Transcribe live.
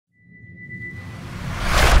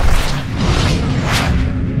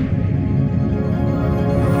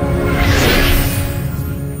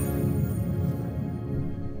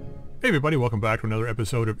everybody, welcome back to another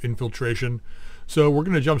episode of Infiltration. So we're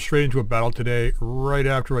going to jump straight into a battle today, right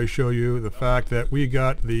after I show you the fact that we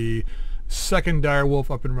got the second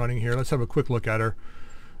direwolf up and running here. Let's have a quick look at her.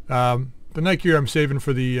 The night gear I'm saving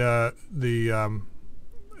for the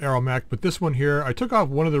Arrow Mech, but this one here, I took off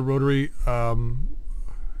one of the rotary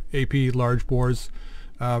AP large bores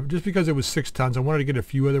just because it was 6 tons. I wanted to get a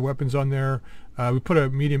few other weapons on there. We put a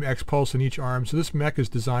medium X pulse in each arm, so this mech is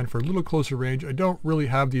designed for a little closer range. I don't really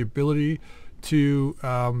have the ability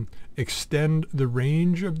to extend the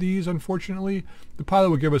range of these, unfortunately. The pilot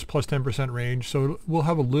will give us plus 10% range, so we'll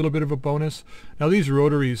have a little bit of a bonus. Now these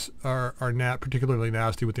rotaries are not particularly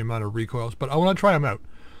nasty with the amount of recoils, but I want to try them out.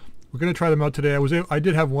 We're going to try them out today. I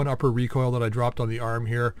did have one upper recoil that I dropped on the arm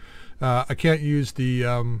here. I can't use the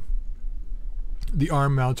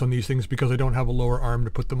arm mounts on these things because I don't have a lower arm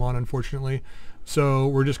to put them on, unfortunately. So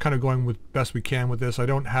we're just kind of going with best we can with this. I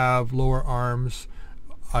don't have lower arms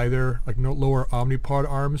either, like no lower omnipod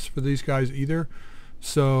arms for these guys either.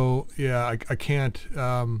 So yeah, I can't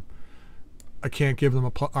give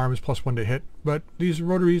them arms plus 1 to hit. But these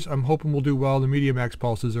rotaries, I'm hoping will do well. The medium X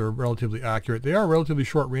pulses are relatively accurate. They are relatively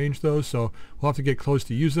short range though, so we'll have to get close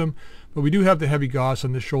to use them. But we do have the heavy Gauss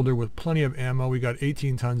on this shoulder with plenty of ammo. We got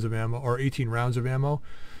 18 tons of ammo, or 18 rounds of ammo.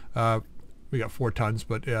 We got 4 tons,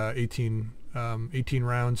 but 18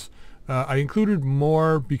 rounds. I included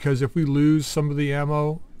more because if we lose some of the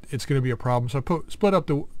ammo, it's going to be a problem. So I split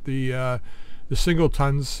up the single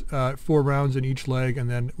tons, 4 rounds in each leg, and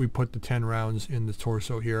then we put the 10 rounds in the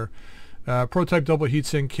torso here. Prototype double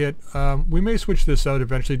heatsink kit. We may switch this out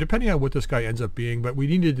eventually, depending on what this guy ends up being, but we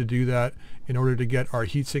needed to do that in order to get our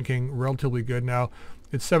heat sinking relatively good. Now,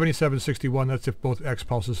 it's 7761. That's if both X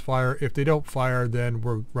pulses fire. If they don't fire, then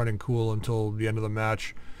we're running cool until the end of the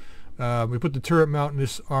match. We put the turret mount in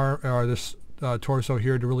this torso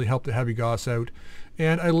here to really help the heavy Gauss out.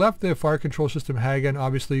 And I left the fire control system Hagen,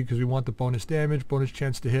 obviously, because we want the bonus damage, bonus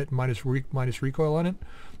chance to hit, minus recoil on it.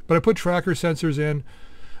 But I put tracker sensors in.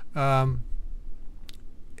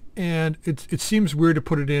 And it seems weird to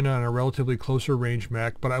put it in on a relatively closer range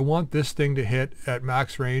mech, but I want this thing to hit at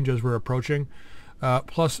max range as we're approaching.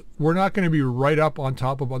 Plus, we're not going to be right up on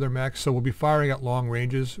top of other mechs, so we'll be firing at long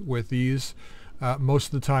ranges with these most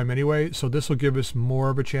of the time anyway, so this will give us more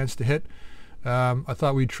of a chance to hit. I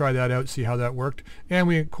thought we'd try that out, see how that worked. And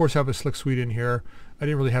we, of course, have a slick suite in here. I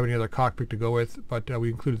didn't really have any other cockpit to go with, but we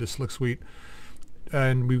included the slick suite.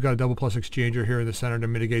 And we've got a double plus exchanger here in the center to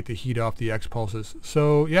mitigate the heat off the X pulses.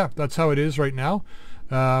 So yeah, that's how it is right now.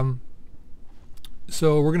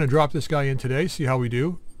 So we're going to drop this guy in today, see how we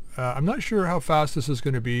do. I'm not sure how fast this is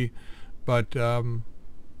going to be, but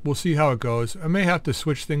we'll see how it goes. I may have to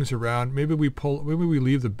switch things around. Maybe we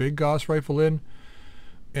leave the big Gauss rifle in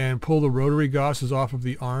and pull the rotary Gausses off of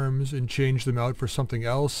the arms and change them out for something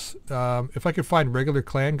else. If I could find regular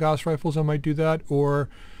clan Gauss rifles, I might do that. Or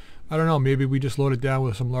I don't know, maybe we just load it down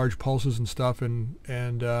with some large pulses and stuff, and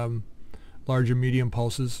large and medium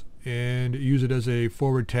pulses, and use it as a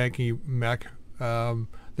forward tanky mech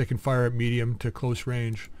that can fire at medium to close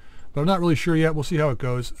range. But I'm not really sure yet. We'll see how it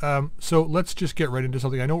goes. So let's just get right into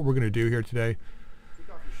something. I know what we're going to do here today.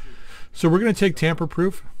 So we're going to take Tamper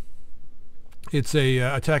Proof. It's a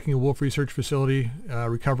attacking a wolf research facility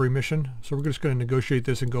recovery mission. So we're just going to negotiate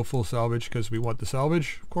this and go full salvage because we want the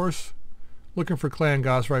salvage, of course. Looking for clan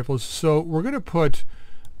Gauss rifles. So we're going to put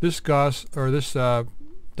this Gauss, or this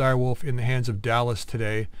direwolf, in the hands of Dallas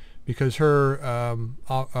today because her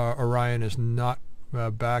Orion is not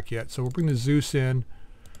back yet. So we'll bring the Zeus in.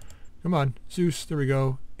 Come on, Zeus, there we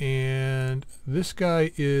go. And this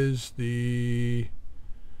guy is the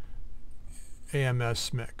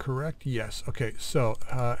AMS mech, correct? Yes. Okay, so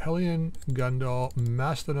Hellion, Gundal,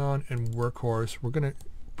 Mastodon, and Workhorse. We're going to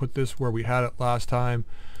put this where we had it last time.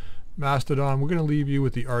 Mastodon, we're going to leave you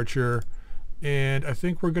with the Archer. And I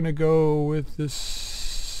think we're going to go with this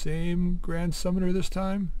same Grand Summoner this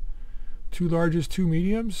time. 2 larges, 2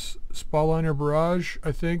 mediums. Spaliner Barrage,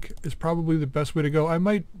 I think, is probably the best way to go. I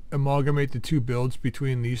might amalgamate the 2 builds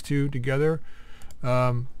between these 2 together.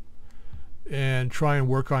 And try and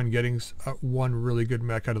work on getting one really good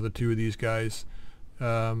mech out of the 2 of these guys.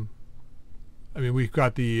 I mean, we've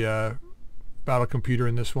got the battle computer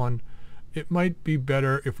in this one. It might be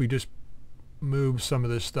better if we just move some of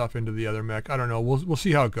this stuff into the other mech. I don't know. We'll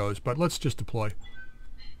see how it goes, but let's just deploy.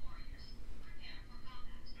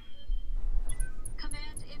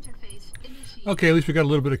 Okay, at least we got a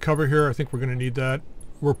little bit of cover here. I think we're going to need that.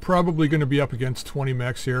 We're probably going to be up against 20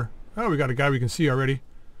 mechs here. Oh, we got a guy we can see already.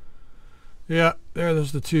 Yeah,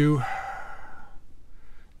 there's the 2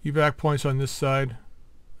 evac points on this side.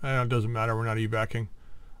 It doesn't matter, we're not evacing.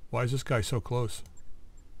 Why is this guy so close?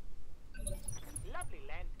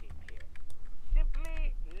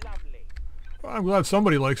 Well, I'm glad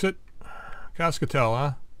somebody likes it. Cascatel,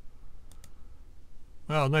 huh?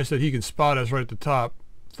 Well, nice that he can spot us right at the top.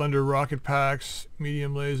 Thunder rocket packs,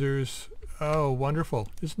 medium lasers. Oh, wonderful.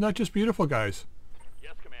 Isn't that just beautiful, guys?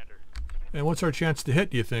 Yes, Commander. And what's our chance to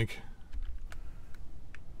hit, do you think?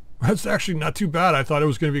 That's actually not too bad. I thought it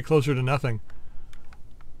was going to be closer to nothing.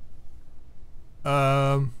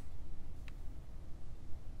 They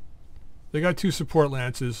got 2 support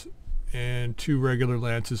lances and 2 regular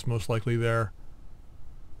lances most likely there.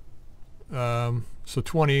 So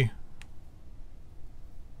 20.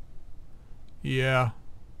 Yeah.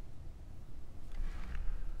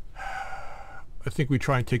 I think we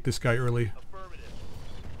try and take this guy early.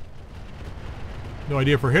 No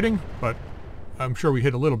idea if we're hitting, but I'm sure we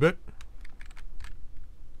hit a little bit.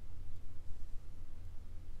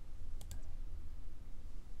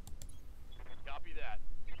 Copy that.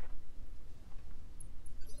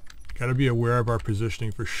 Gotta be aware of our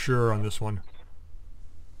positioning for sure on this one.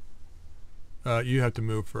 You have to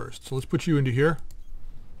move first. So let's put you into here.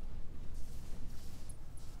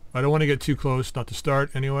 I don't want to get too close, not to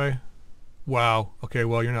start anyway. Wow. Okay,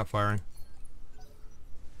 well, you're not firing.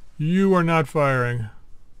 You are not firing.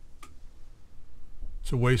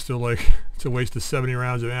 It's a waste of it's a waste of 70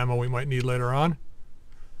 rounds of ammo we might need later on.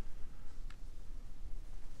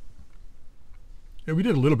 Yeah, we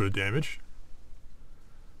did a little bit of damage.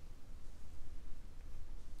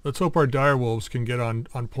 Let's hope our direwolves can get on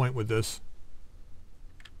point with this.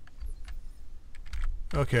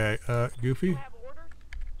 Okay, Goofy.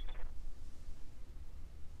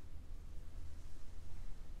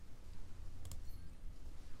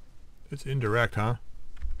 It's indirect, huh?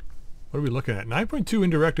 What are we looking at? 9.2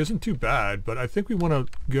 indirect isn't too bad, but I think we want to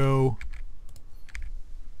go...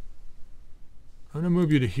 I'm going to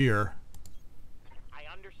move you to here. I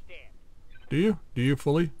understand. Do you? Do you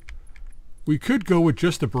fully? We could go with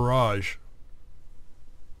just a barrage.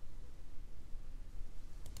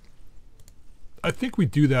 I think we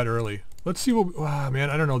do that early. Let's see what... man,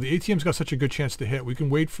 I don't know. The ATM's got such a good chance to hit. We can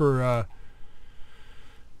wait for...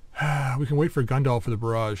 we can wait for Gundall for the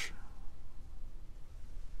barrage.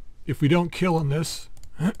 If we don't kill in this,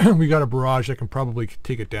 we got a barrage that can probably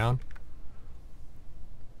take it down.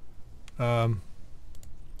 13%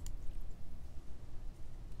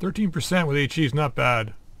 with HE is not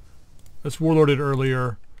bad. Let's warlord it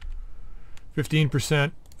earlier.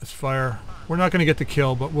 15%. Let's fire. We're not going to get the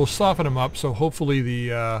kill, but we'll soften them up. So hopefully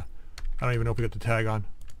the... I don't even know if we got the tag on.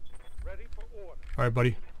 Ready for order. All right,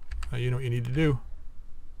 buddy. You know what you need to do.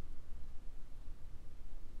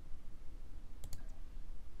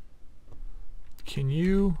 Can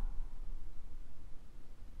you...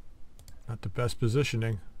 Not the best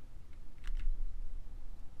positioning.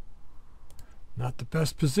 Not the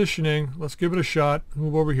best positioning. Let's give it a shot.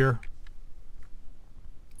 Move over here.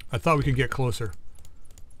 I thought we could get closer.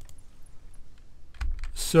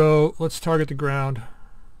 So let's target the ground.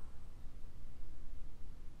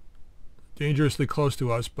 Dangerously close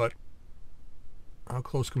to us, but how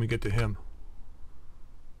close can we get to him?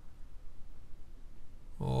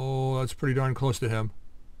 Oh, that's pretty darn close to him.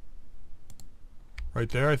 Right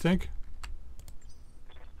there, I think.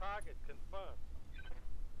 Target confirmed.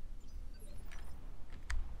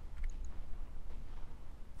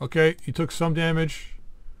 Okay, he took some damage.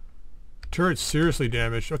 Turret's seriously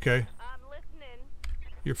damaged. Okay. I'm listening.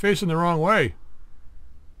 You're facing the wrong way.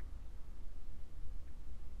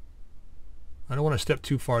 I don't want to step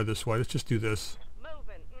too far this way. Let's just do this.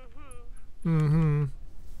 Moving.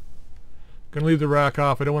 Gonna leave the rack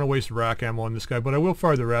off. I don't want to waste rack ammo on this guy, but I will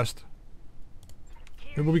fire the rest.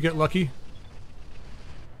 Maybe we get lucky.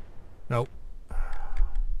 Nope.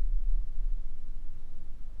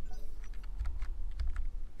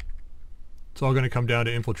 It's all going to come down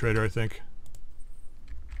to Infiltrator, I think.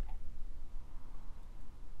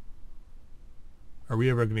 Are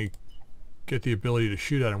we ever going to get the ability to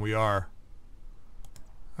shoot at him? We are.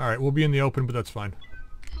 Alright, we'll be in the open, but that's fine.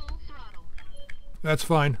 Full throttle. That's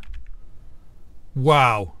fine.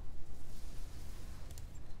 Wow.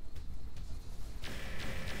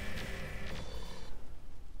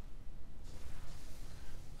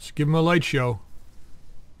 Let's give him a light show.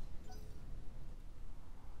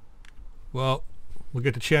 Well, we'll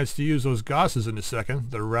get the chance to use those Gauss's in a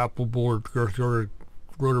second. The rappelboard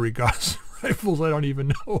rotary Gauss rifles. I don't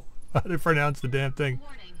even know how to pronounce the damn thing.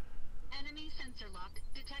 Warning. Enemy sensor lock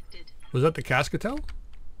detected. Was that the Cascatel?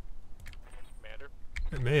 Commander.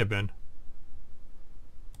 It may have been.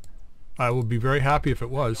 I will be very happy if it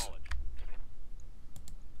was.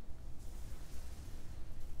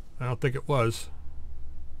 I don't think it was.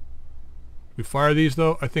 We fire these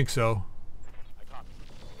though? I think so. I copy.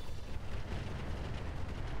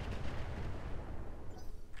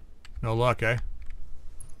 No luck, eh?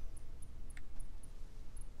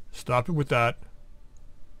 Stop it with that.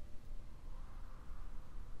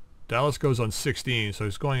 Dallas goes on 16, so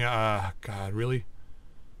he's going... God, really?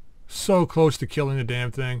 So close to killing the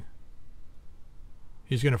damn thing.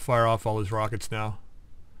 He's going to fire off all his rockets now.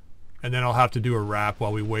 And then I'll have to do a wrap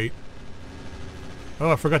while we wait.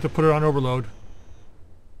 Oh, I forgot to put it on overload.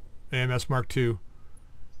 AMS Mark II.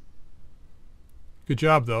 Good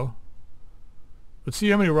job, though. Let's see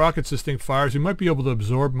how many rockets this thing fires. We might be able to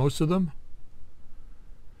absorb most of them.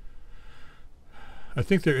 I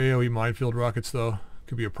think they're AoE minefield rockets, though.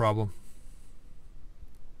 Could be a problem.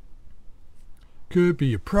 Could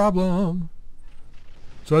be a problem.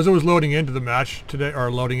 So as I was loading into the match today,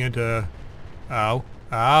 or loading into... Ow.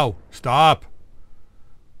 Ow. Stop.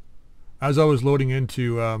 As I was loading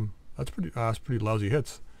into... that's pretty lousy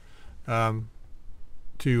hits. To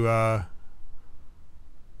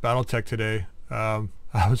Battletech today. I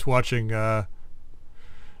was watching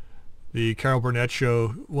the Carol Burnett show,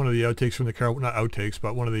 one of the outtakes from the Carol... Not outtakes,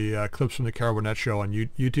 but one of the clips from the Carol Burnett show on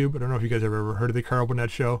YouTube. I don't know if you guys have ever heard of the Carol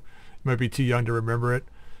Burnett show. You might be too young to remember it.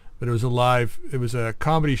 But it was a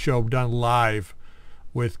comedy show done live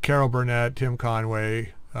with Carol Burnett, Tim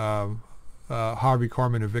Conway, Harvey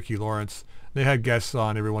Korman, and Vicki Lawrence. They had guests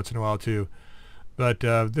on every once in a while too. But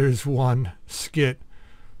there's one skit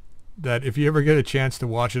that if you ever get a chance to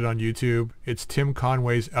watch it on YouTube, it's Tim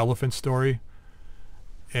Conway's elephant story.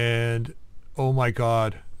 And oh my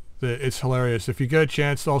God, it's hilarious. If you get a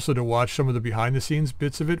chance also to watch some of the behind the scenes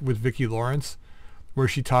bits of it with Vicki Lawrence, where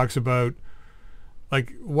she talks about,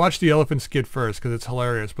 like, watch the elephant skit first because it's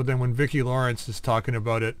hilarious. But then when Vicki Lawrence is talking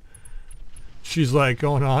about it, she's like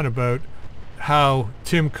going on about how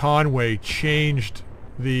Tim Conway changed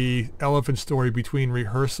the elephant story between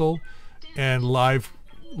rehearsal and live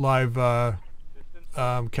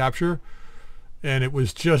capture, and it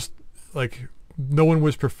was just like no one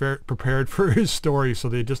was prepared for his story, so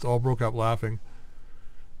they just all broke up laughing.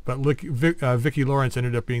 But look, Vicki Lawrence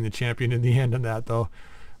ended up being the champion in the end on that, though.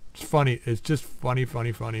 It's funny. It's just funny.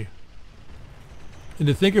 And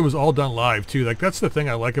to think it was all done live too. Like, that's the thing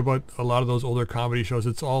I like about a lot of those older comedy shows.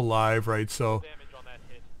 It's all live, right? So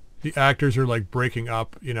the actors are like breaking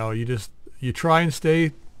up. You know, you try and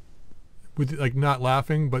stay with, like, not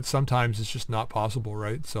laughing, but sometimes it's just not possible,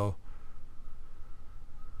 right? So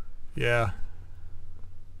yeah.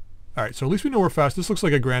 All right. So at least we know we're fast. This looks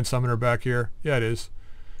like a Grand Summoner back here. Yeah, it is.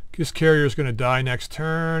 This carrier is going to die next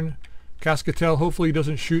turn. Cascatel hopefully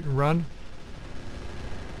doesn't shoot and run.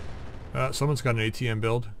 Someone's got an ATM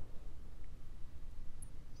build.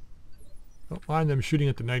 Don't mind them shooting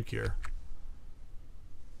at the night gear.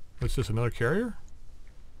 What's this, another carrier?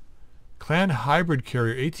 Clan hybrid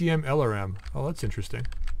carrier, ATM LRM. Oh, that's interesting.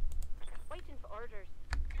 Waiting for orders.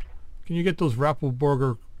 Can you get those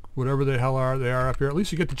Rappelborger, whatever the hell they are up here? At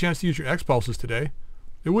least you get the chance to use your X-pulses today.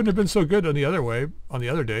 It wouldn't have been so good on the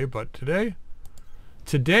other day, but today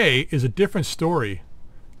is a different story.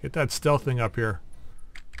 Get that stealth thing up here.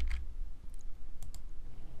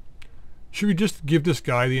 Should we just give this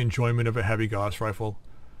guy the enjoyment of a heavy Gauss rifle?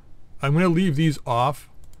 I'm going to leave these off.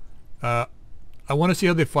 I want to see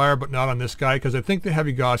how they fire, but not on this guy, because I think the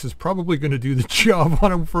heavy Gauss is probably going to do the job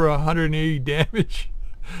on him for 180 damage.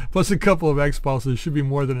 Plus a couple of X-pulses should be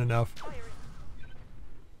more than enough.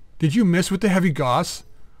 Did you miss with the heavy Gauss?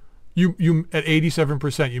 You at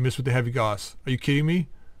 87%, you missed with the heavy Gauss. Are you kidding me?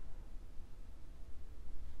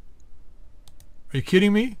 Are you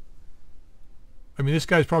kidding me? I mean, this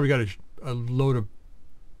guy's probably got a load of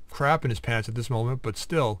crap in his pants at this moment, but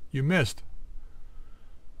still, you missed.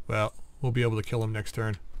 Well, we'll be able to kill him next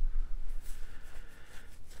turn.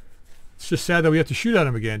 It's just sad that we have to shoot at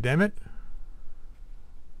him again, damn it.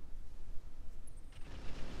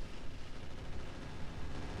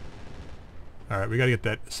 Alright, we gotta get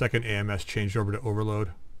that second AMS changed over to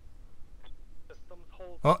overload.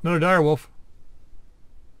 Oh, another direwolf.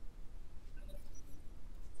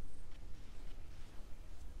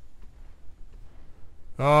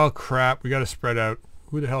 Oh crap, we gotta spread out.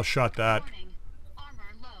 Who the hell shot that?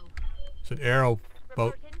 It's an arrow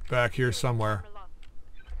boat back here somewhere.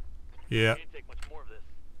 Yeah.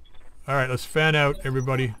 Alright, let's fan out,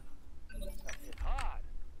 everybody.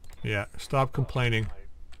 Yeah, stop complaining.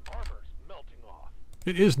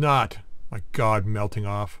 It is not. My God, melting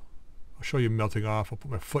off. I'll show you melting off. I'll put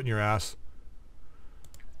my foot in your ass.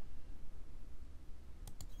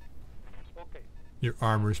 Your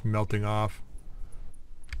armor's melting off.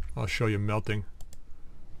 I'll show you melting.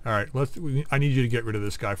 Alright, I need you to get rid of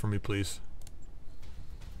this guy for me, please.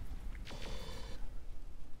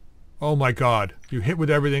 Oh my God. You hit with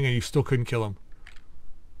everything and you still couldn't kill him.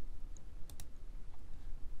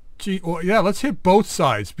 Gee, well, yeah, let's hit both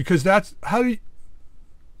sides because that's how do you...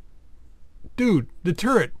 Dude, the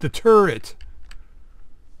turret, the turret.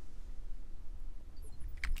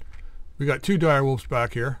 We got 2 dire wolves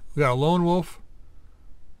back here. We got a lone wolf.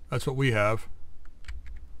 That's what we have.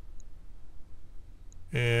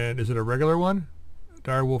 And is it a regular one?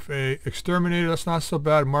 Dire wolf A. Exterminator, that's not so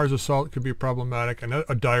bad. Mars assault could be problematic. And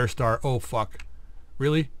a dire star. Oh, fuck.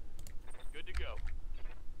 Really? Good to go.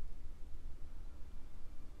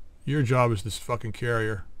 Your job is this fucking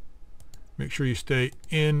carrier. Make sure you stay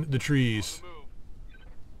in the trees. Move.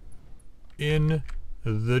 In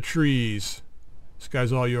the trees. This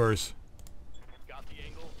guy's all yours. Got the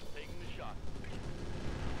angle. Taking the shot.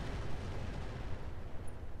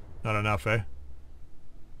 Not enough, eh?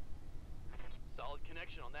 Solid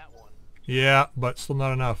connection on that one. Yeah, but still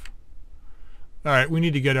not enough. Alright, we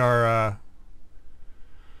need to get our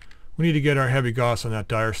heavy Gauss on that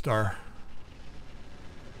dire star.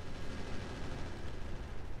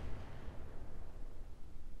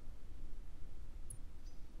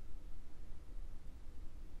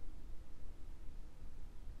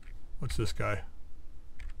 What's this guy?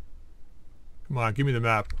 Come on, give me the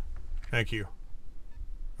map. Thank you.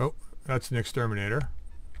 Oh, that's an exterminator.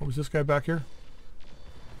 What was this guy back here?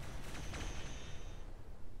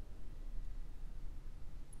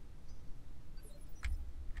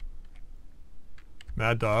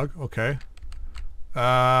 Mad Dog, okay.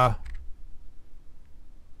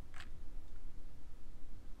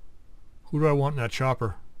 Who do I want in that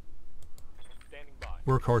chopper? Standing by.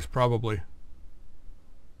 Workhorse, probably.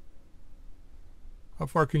 How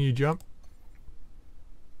far can you jump?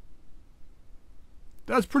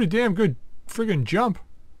 That's pretty damn good friggin' jump.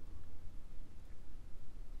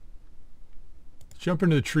 Jump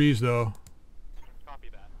into the trees though. Copy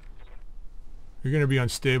that. You're gonna be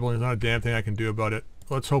unstable and there's not a damn thing I can do about it.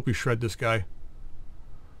 Let's hope we shred this guy.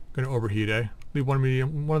 Gonna overheat, eh? Leave one of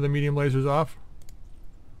the medium lasers off.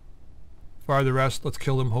 Fire the rest. Let's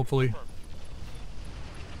kill them hopefully. Perfect.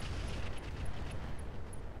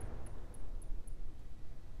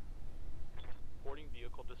 Boarding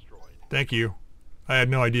vehicle destroyed. Thank you. I had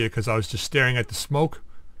no idea because I was just staring at the smoke.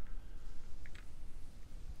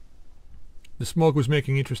 The smoke was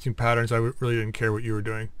making interesting patterns. I really didn't care what you were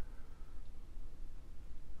doing.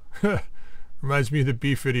 Reminds me of the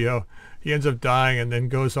beef video. He ends up dying and then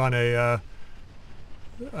goes on a...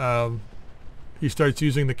 he starts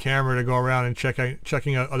using the camera to go around and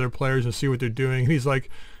checking out other players and see what they're doing. And he's like,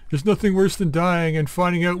 there's nothing worse than dying and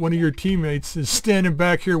finding out one of your teammates is standing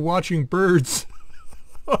back here watching birds.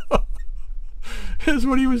 That's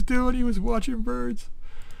what he was doing. He was watching birds.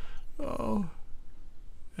 Oh.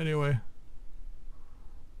 Anyway.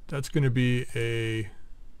 That's going to be a...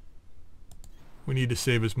 We need to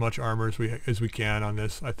save as much armor as we can on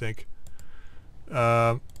this, I think.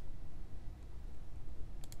 I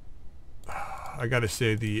got to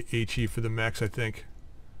save the HE for the mechs, I think.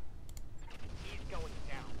 He's going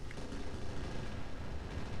down.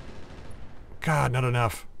 God, not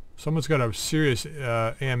enough. Someone's got a serious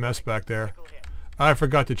AMS back there. Critical hit. I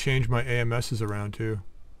forgot to change my AMSs around too.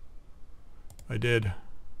 I did.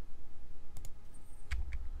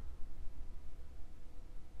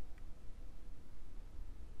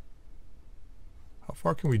 How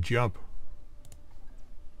far can we jump?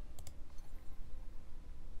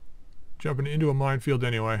 Jumping into a minefield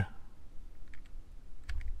anyway.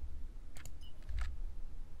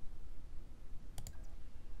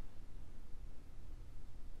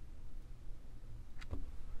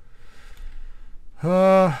 Full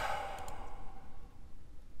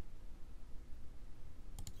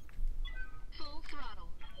throttle.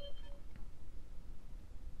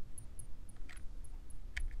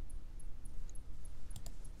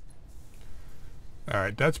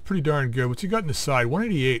 Alright, that's pretty darn good. What's he got in the side?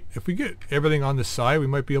 188. If we get everything on the side, we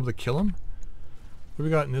might be able to kill him. What do we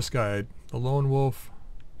got in this guy? The Lone Wolf.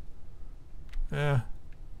 Highlander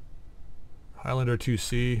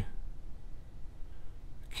 2C.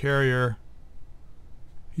 Carrier.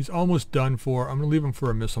 He's almost done for. I'm going to leave him for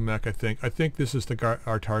a missile mech, I think. I think this is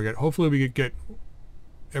our target. Hopefully we could get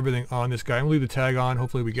everything on this guy. I'm going to leave the tag on.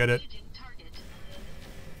 Hopefully we get it.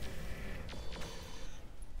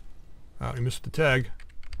 Oh, we missed the tag.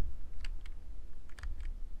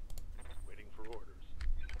 Waiting for orders.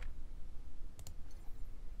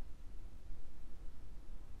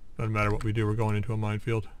 Doesn't matter what we do. We're going into a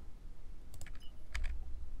minefield.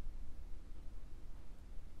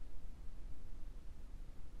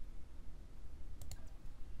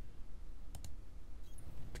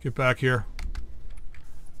 Get back here.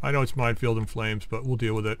 I know it's minefield and flames, but we'll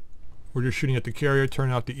deal with it. We're just shooting at the carrier. Turn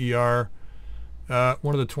out the ER.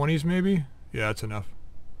 One of the 20s maybe? Yeah, that's enough.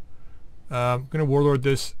 I'm going to warlord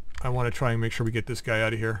this. I want to try and make sure we get this guy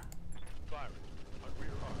out of here. Firing on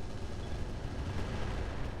rear arm.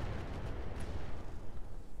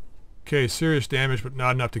 Okay, serious damage, but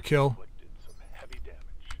not enough to kill. Inflicted some heavy damage.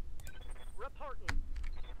 Reporting.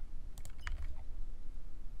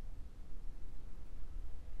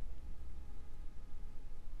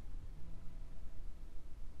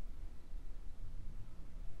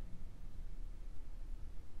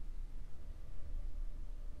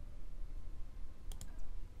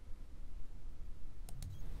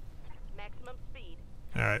 Maximum speed.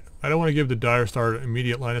 Alright, I don't want to give the Dire Star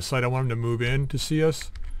immediate line of sight. I want him to move in to see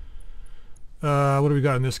us. What do we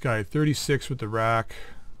got on this guy? 36 with the rack.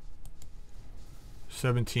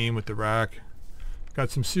 17 with the rack.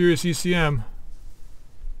 Got some serious ECM.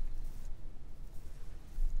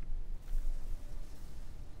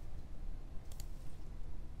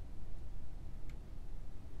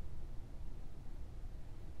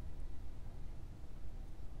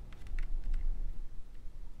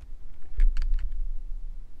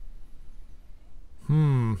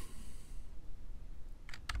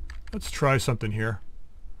 Let's try something here.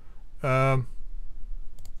 Let's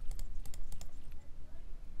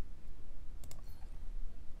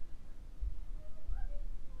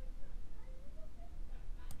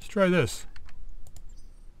try this.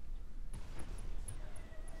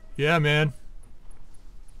 Yeah, man.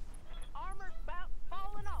 Armor's about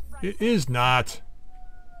falling off right It is not.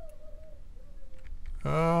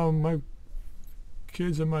 Oh, my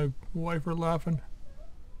kids and my wife are laughing.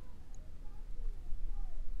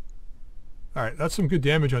 Alright, that's some good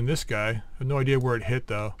damage on this guy. I have no idea where it hit,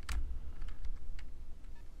 though.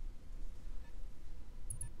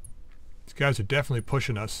 These guys are definitely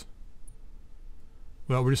pushing us.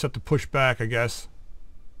 Well, we just have to push back, I guess.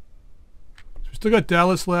 So we still got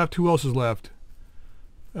Dallas left. Who else is left?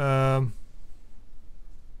 Don't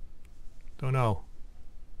know.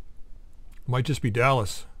 Might just be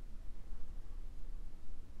Dallas.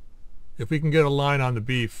 If we can get a line on the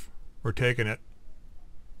beef, we're taking it.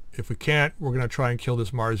 If we can't, we're going to try and kill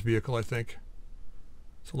this Mars vehicle, I think.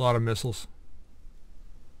 It's a lot of missiles.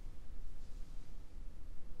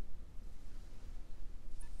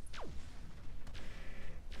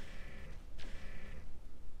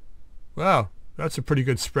 Wow, that's a pretty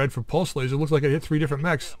good spread for pulse laser. It looks like it hit 3 different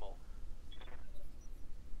mechs. minimal.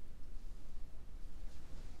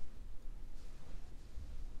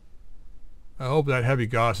 I hope that heavy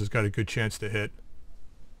Gauss has got a good chance to hit.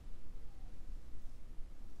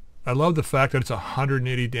 I love the fact that it's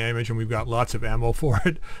 180 damage and we've got lots of ammo for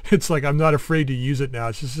it. It's like I'm not afraid to use it now.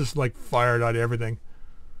 It's just like fired on everything.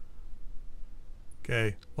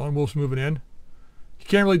 Okay, Lone Wolf's moving in. He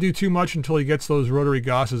can't really do too much until he gets those rotary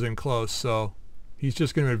Gausses in close, so he's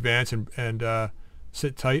just going to advance and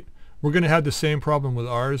sit tight. We're going to have the same problem with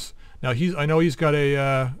ours. Now I know he's got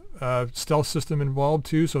a stealth system involved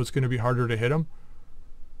too, so it's going to be harder to hit him.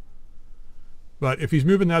 But if he's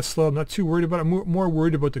moving that slow, I'm not too worried about it. I'm more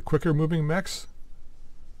worried about the quicker moving mechs.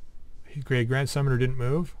 Grand Summoner didn't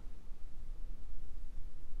move.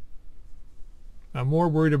 I'm more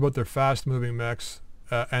worried about their fast moving mechs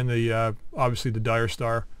and the obviously the Dire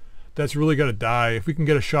Star. That's really got to die. If we can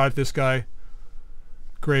get a shot at this guy,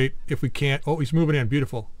 great. If we can't, oh, he's moving in.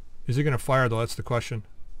 Beautiful. Is he going to fire though? That's the question.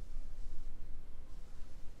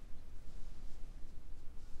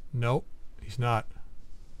 Nope, he's not.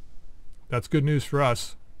 That's good news for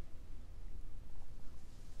us.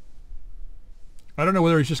 I don't know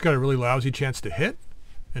whether he's just got a really lousy chance to hit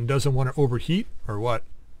and doesn't want to overheat or what.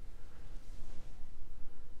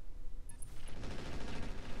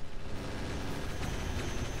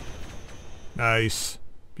 Nice.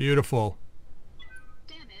 Beautiful.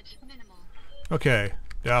 Damage minimal. Okay,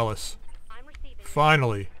 Dallas. I'm receiving.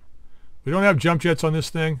 Finally. We don't have jump jets on this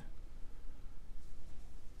thing.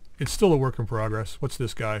 It's still a work in progress. What's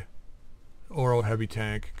this guy? Oro heavy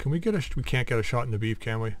tank. Can we get a... We can't get a shot in the beef,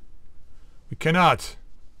 can we? We cannot.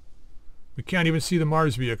 We can't even see the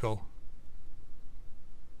Mars vehicle.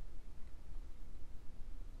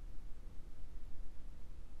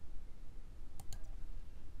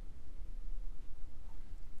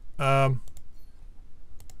 I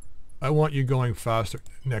want you going faster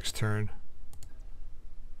next turn.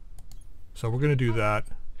 So we're going to do that.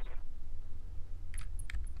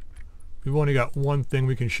 We've only got one thing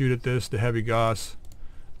we can shoot at this, the heavy Gauss.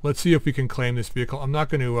 Let's see if we can claim this vehicle. I'm not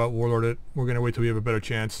going to warlord it. We're going to wait till we have a better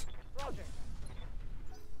chance. Roger.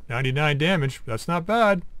 99 damage. That's not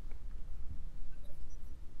bad.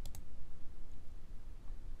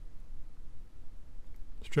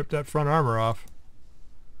 Strip that front armor off.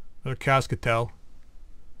 Another Cascatel.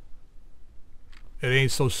 It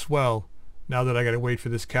ain't so swell. Now that I gotta wait for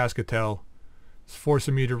this cascatel. It's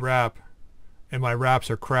forcing me to rap. And my raps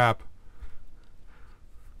are crap.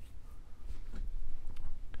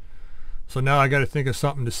 So now I gotta think of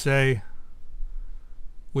something to say.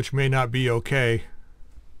 Which may not be okay.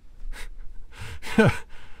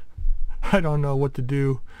 I don't know what to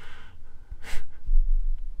do.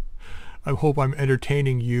 I hope I'm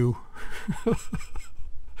entertaining you.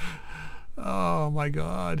 Oh my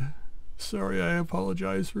God. Sorry, I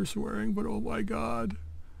apologize for swearing, but oh my God.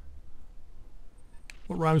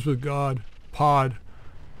 What rhymes with God? Pod.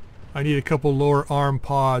 I need a couple lower arm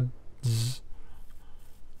pods.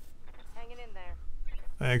 Hanging in there.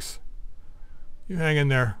 Thanks. You hang in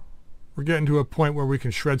there. We're getting to a point where we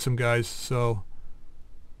can shred some guys, so...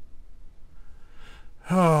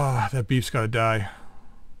 Ah, that beef's gotta die.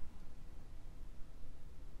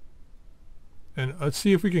 And let's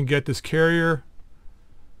see if we can get this carrier.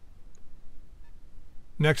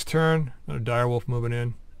 Next turn. Another direwolf moving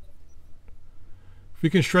in. If we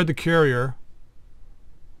can shred the carrier,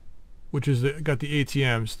 which is got the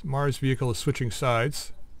ATMs, Mars vehicle is switching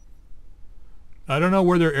sides. I don't know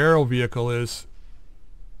where their aero vehicle is.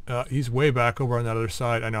 He's way back over on that other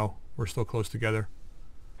side. I know. We're still close together.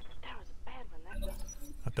 That was a bad one. That was.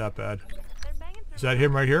 Not that bad. They're banging Is through that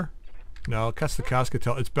him right here? No, that's the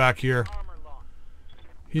cascatel. It's back here. Armor lock.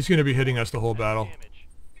 He's going to be hitting us the whole battle. Damage.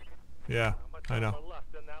 Yeah, How much I know. armor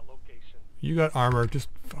left in that location? You got armor. Just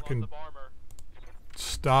Lots fucking of armor.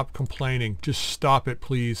 stop complaining. Just stop it,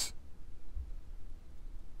 please.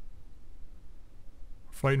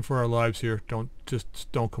 Fighting for our lives here.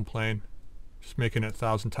 Just don't complain. Just making it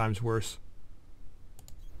 1,000 times worse.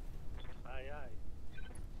 Aye, aye.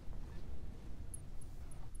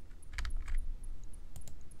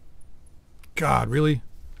 God, really?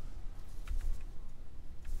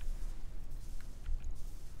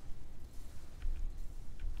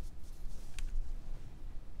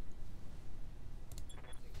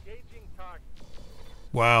 Engaging target.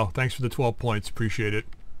 Wow, thanks for the 12 points. Appreciate it.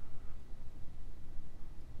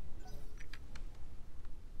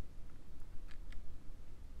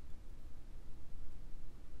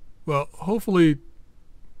 Well, hopefully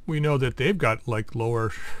we know that they've got like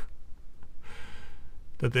lower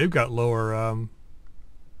to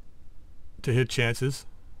hit chances.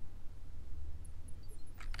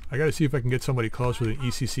 I gotta see if I can get somebody close with an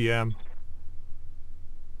ECCM.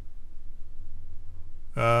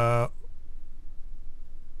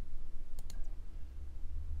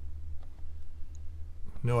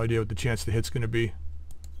 No idea what the chance to hit's gonna be.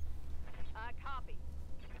 Copy.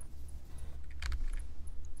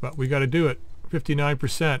 But we gotta do it.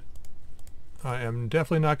 59%. I am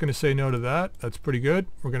definitely not going to say no to that. That's pretty good.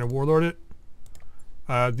 We're going to warlord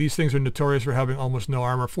it. These things are notorious for having almost no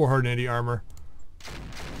armor. 480 armor.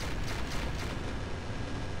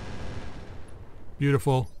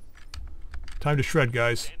 Beautiful. Time to shred,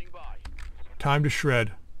 guys. Standing by. Time to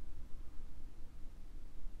shred.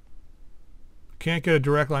 Can't get a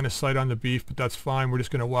direct line of sight on the beef, but that's fine. We're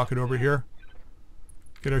just going to walk it over here.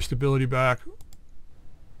 Get our stability back.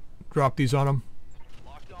 Drop these on them.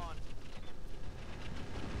 Locked on.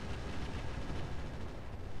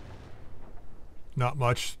 Not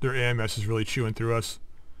much. Their AMS is really chewing through us.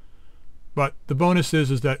 But the bonus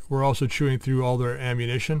is that we're also chewing through all their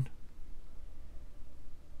ammunition.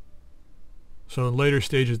 So in later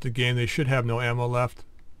stages of the game, they should have no ammo left.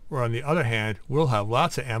 Or on the other hand, we'll have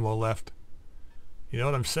lots of ammo left. You know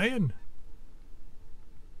what I'm saying?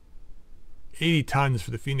 80 tons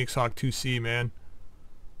for the Phoenix Hawk 2C, man.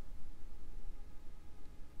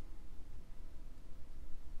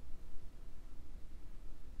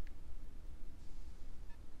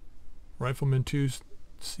 Rifleman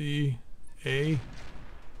 2C A.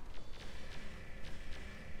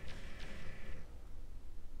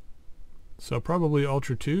 So probably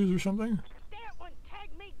Ultra 2s or something? That one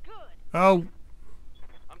tagged me good. Oh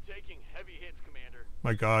I'm taking heavy hits, Commander.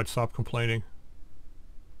 my God, stop complaining.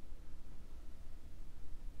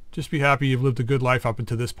 Just be happy you've lived a good life up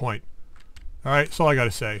until this point. Alright, that's all I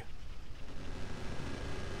gotta say.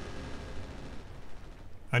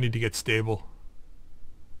 I need to get stable.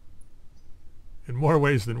 In more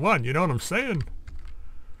ways than one, you know what I'm saying?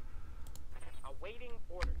 Awaiting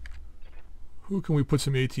orders. Who can we put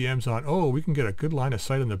some ATMs on? Oh, we can get a good line of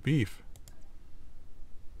sight on the beef.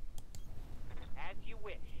 As you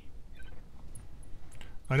wish.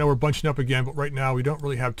 I know we're bunching up again, but right now we don't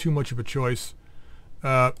really have too much of a choice.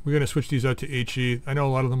 We're going to switch these out to HE. I know a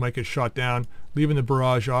lot of them might get shot down. Leaving the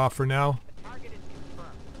barrage off for now. Target is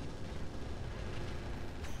confirmed.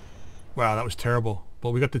 Wow, that was terrible. But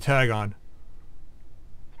we got the tag on.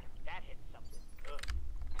 That hit something good.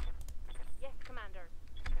 Yes, Commander.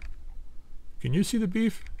 Can you see the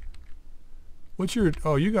beef? What's your...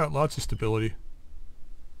 Oh, you got lots of stability.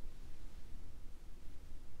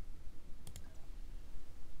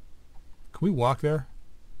 Can we walk there?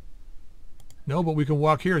 No, but we can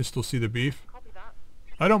walk here and still see the beef. Copy that.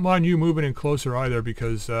 I don't mind you moving in closer either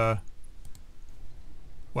because,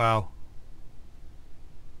 wow.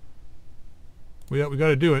 We got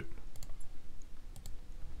to do it.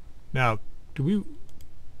 Now, do we...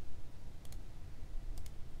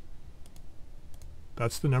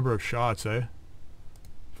 That's the number of shots, eh?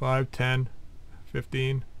 5, 10,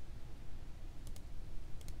 15,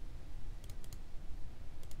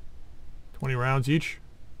 20 rounds each?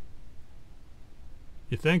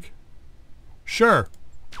 You think? Sure.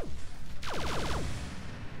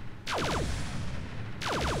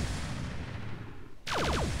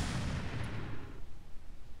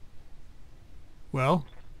 Well,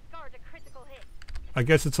 Guard a critical hit. I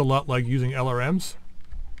guess it's a lot like using LRMs.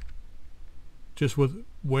 Just with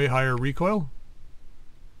way higher recoil.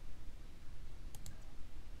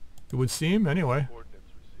 It would seem, anyway. Coordinates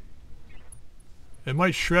received. It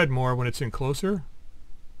might shred more when it's in closer.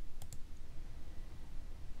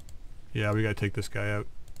 Yeah, we gotta take this guy out.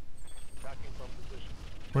 Tracking from position.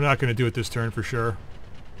 We're not gonna do it this turn for sure.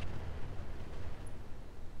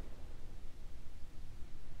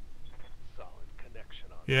 Solid connection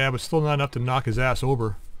on. Yeah, but still not enough to knock his ass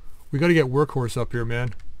over. We gotta get Workhorse up here,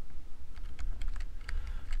 man.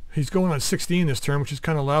 He's going on 16 this turn, which is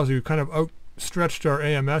kind of lousy. We've kind of outstretched our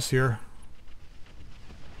AMS here.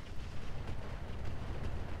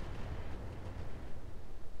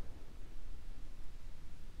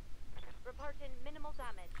 Reporting minimal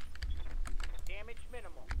damage. Damage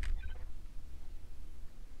minimal.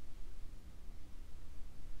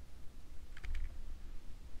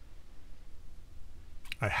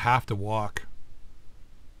 I have to walk.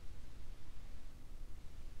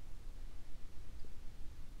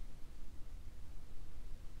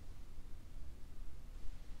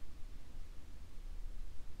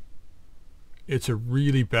 It's a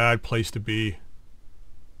really bad place to be.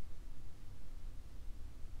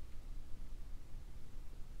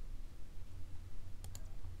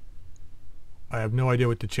 I have no idea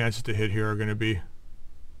what the chances to hit here are going to be.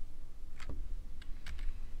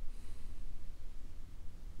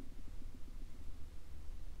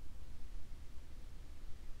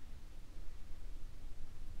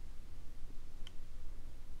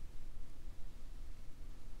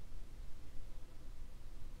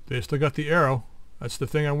 They still got the arrow. That's the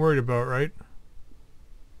thing I'm worried about, right?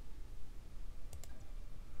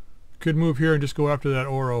 Could move here and just go after that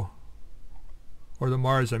Oro. Or the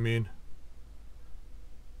Mars, I mean.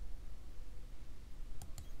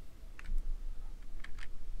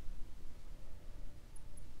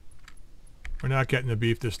 We're not getting the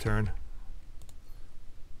beef this turn.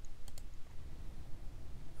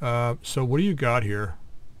 So what do you got here?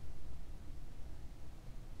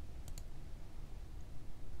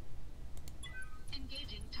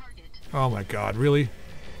 Engaging target. Oh my god, really?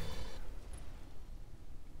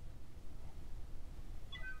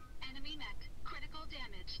 Enemy mech. Critical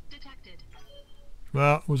damage detected.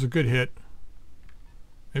 Well, it was a good hit.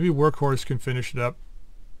 Maybe Workhorse can finish it up.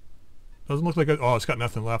 Doesn't look like it. Oh, it's got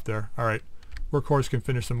nothing left there. Alright. Workhorse can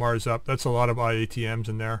finish the Mars up. That's a lot of IATMs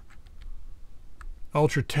in there.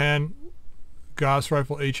 Ultra 10. Gauss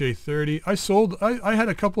Rifle HA30. I had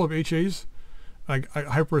a couple of HAs.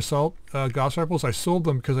 Hyper Assault Gauss Rifles. I sold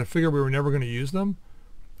them because I figured we were never going to use them.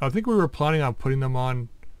 I think we were planning on putting them on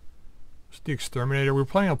the Exterminator. We were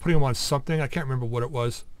planning on putting them on something. I can't remember what it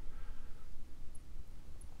was.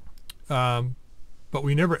 But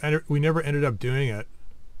we never ended up doing it.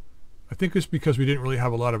 I think it's because we didn't really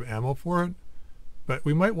have a lot of ammo for it. But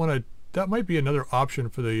we might want to... That might be another option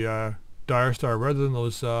for the Dire Star rather than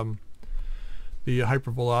those... the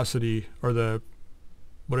hypervelocity or the...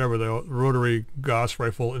 whatever, the rotary Gauss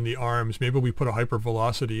rifle in the arms. Maybe we put a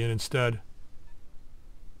hypervelocity in instead.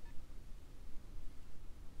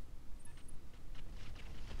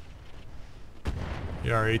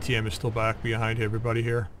 Yeah, our ATM is still back behind everybody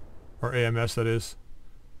here. Or AMS, that is.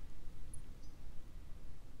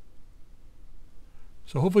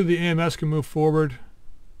 So hopefully the AMS can move forward.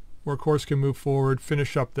 Workhorse can move forward,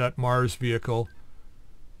 finish up that Mars vehicle.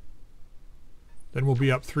 Then we'll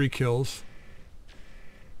be up 3 kills.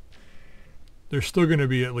 There's still going to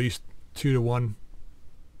be at least 2-to-1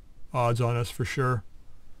 odds on us for sure.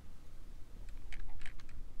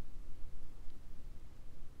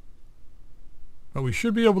 But we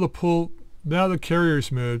should be able to pull, now the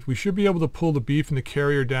carrier's moved, we should be able to pull the beef and the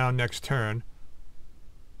carrier down next turn.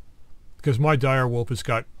 Because my Dire Wolf has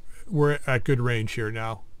got, we're at good range here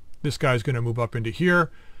now. This guy's going to move up into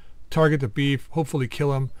here. target the beef, hopefully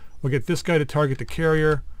kill him. We'll get this guy to target the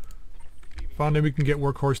carrier. Finally, we can get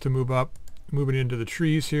Workhorse to move up. Moving into the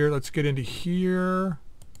trees here. Let's get into here.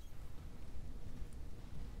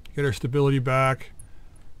 Get our stability back.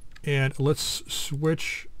 And let's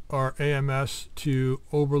switch our AMS to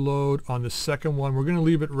overload on the second one. We're going to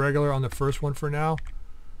leave it regular on the first one for now.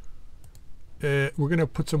 We're going to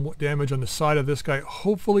put some damage on the side of this guy.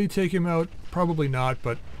 Hopefully take him out. Probably not,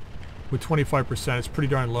 but with 25%, it's pretty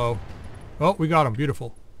darn low. Oh, we got him.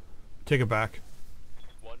 Beautiful. Take it back.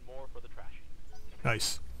 One more for the trash.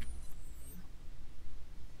 Nice.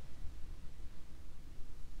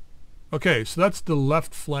 Okay, so that's the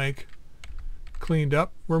left flank cleaned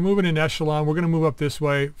up. We're moving in echelon. We're going to move up this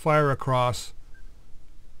way, fire across.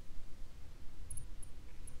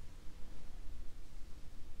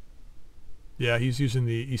 Yeah, he's using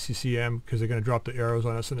the ECCM because they're going to drop the arrows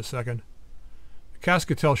on us in a second. The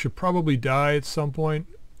Cascatel should probably die at some point,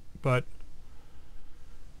 but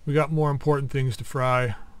we got more important things to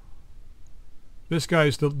fry. This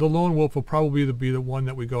guy's the lone wolf will probably be the one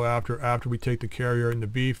that we go after we take the carrier and the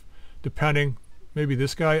beef, depending. Maybe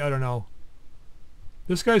this guy, I don't know.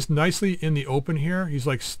 This guy's nicely in the open here. He's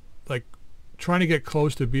like trying to get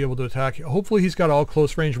close to be able to attack. Hopefully he's got all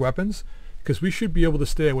close range weapons, because we should be able to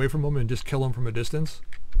stay away from him and just kill him from a distance.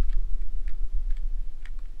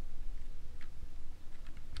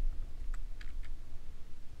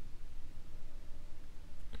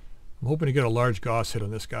 I'm hoping to get a large Gauss hit on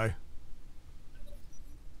this guy.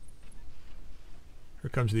 Here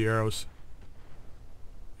comes the arrows.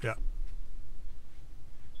 Yeah.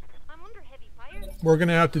 I'm under heavy fire. We're going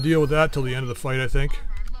to have to deal with that till the end of the fight, I think.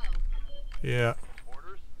 Yeah.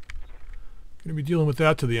 Orders. Going to be dealing with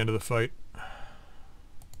that till the end of the fight.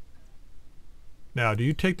 Now, do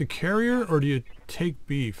you take the carrier or do you take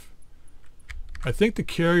beef? I think the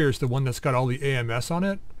carrier is the one that's got all the AMS on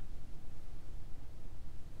it.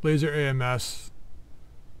 Laser AMS.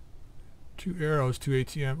 2 arrows, 2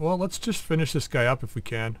 ATM. Well, let's just finish this guy up if we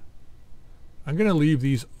can. I'm going to leave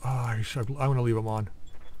these... Oh, I'm going to leave them on.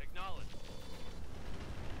 Acknowledge.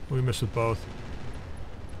 We missed with both.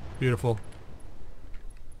 Beautiful.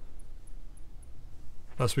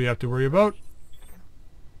 Less we have to worry about.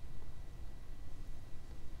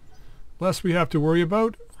 Less we have to worry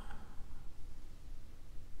about.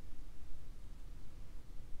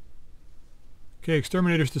 Okay,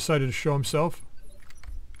 Exterminator's decided to show himself.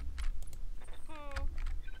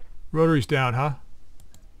 Rotary's down, huh?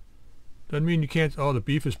 Doesn't mean you can't... Oh, the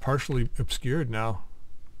beef is partially obscured now.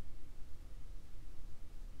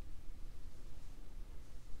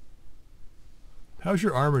 How's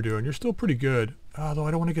your armor doing? You're still pretty good. Although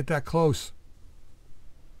I don't want to get that close.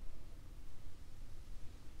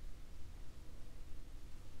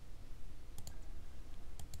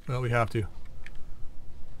 Well, we have to.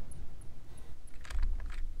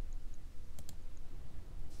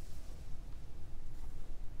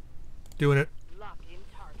 Doing it. Lock in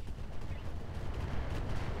target.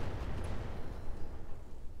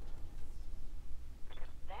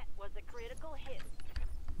 That was a critical hit.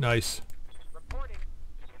 Nice. Reporting.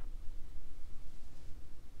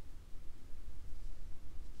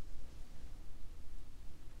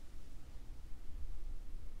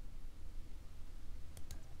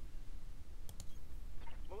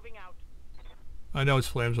 Moving out. I know it's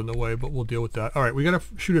flames on the way, but we'll deal with that. Alright, we gotta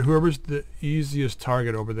shoot at whoever's the easiest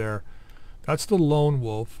target over there. That's the lone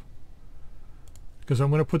wolf. Because I'm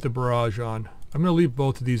gonna put the barrage on. I'm gonna leave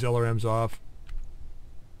both of these LRMs off.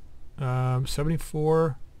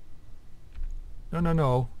 74.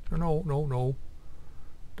 No.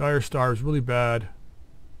 Dire Star is really bad.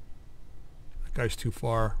 That guy's too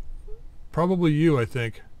far. Probably you, I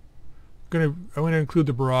think. I'm gonna include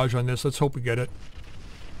the barrage on this. Let's hope we get it.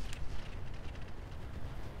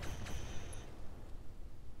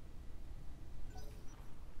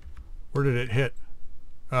 Where did it hit?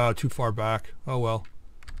 Too far back. Oh well.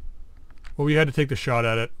 Well, we had to take the shot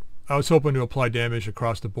at it. I was hoping to apply damage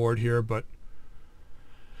across the board here, but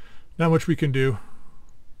not much we can do.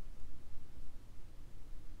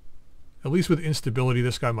 At least with instability,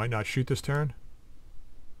 this guy might not shoot this turn.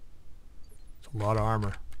 It's a lot of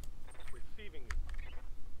armor. Receiving you.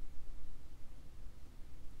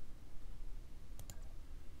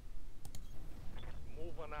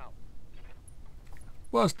 Moving out.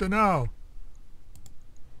 Buster now.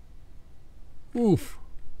 Oof.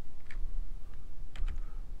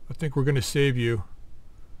 I think we're going to save you.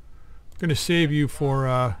 Going to save you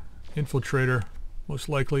for Infiltrator, most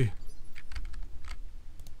likely.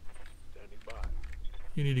 Standing by.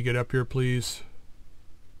 You need to get up here, please.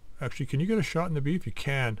 Actually, can you get a shot in the beef? You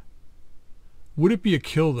can. Would it be a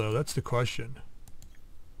kill, though? That's the question.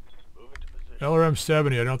 LRM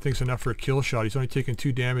 70 I don't think is enough for a kill shot. He's only taking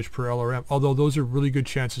 2 damage per LRM. Although those are really good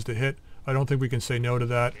chances to hit. I don't think we can say no to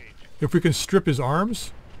that. If we can strip his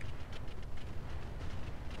arms...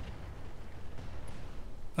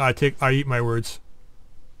 I eat my words.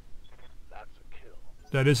 That's a kill.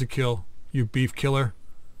 That is a kill, you beef killer.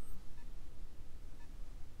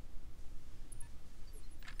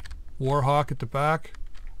 Warhawk at the back.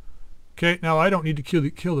 Okay, now I don't need to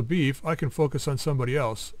kill the beef. I can focus on somebody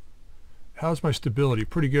else. How's my stability?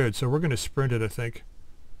 Pretty good. So we're going to sprint it, I think.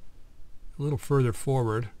 A little further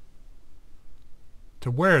forward. To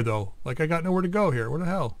where, though? Like, I got nowhere to go here. What the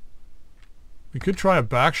hell? We could try a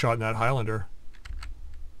back shot in that Highlander.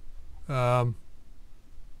 I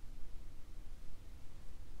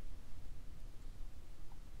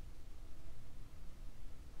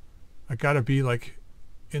gotta be, like,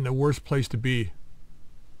 in the worst place to be.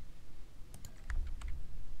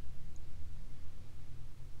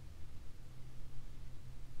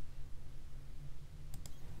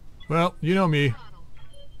 Well, you know me.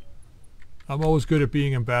 I'm always good at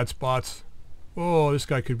being in bad spots. Oh, this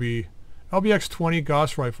guy could be... LBX-20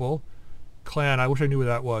 Gauss Rifle. Clan, I wish I knew where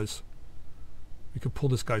that was. We could pull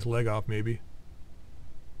this guy's leg off, maybe.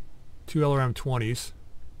 2 LRM-20s.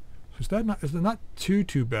 Is that not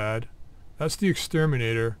too bad? That's the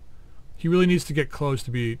Exterminator. He really needs to get close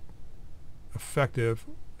to be effective.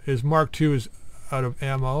 His Mark II is out of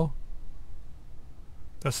ammo.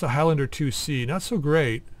 That's the Highlander 2C. Not so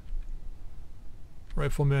great.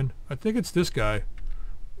 Rifleman. I think it's this guy.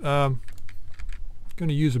 Going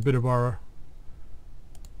to use a bit of our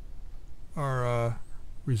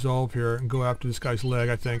resolve here and go after this guy's leg,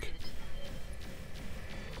 I think.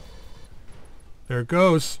 There it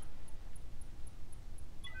goes.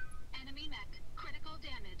 Enemy mech. Critical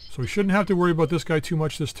damage. So we shouldn't have to worry about this guy too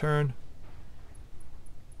much this turn.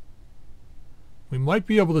 We might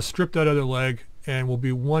be able to strip that other leg and we'll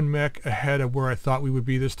be 1 mech ahead of where I thought we would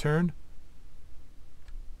be this turn.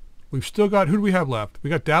 We've still got, who do we have left? We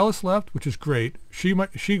got Dallas left, which is great. She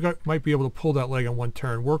might be able to pull that leg on 1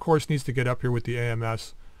 turn. Workhorse needs to get up here with the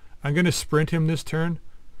AMS. I'm going to sprint him this turn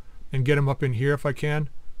and get him up in here if I can.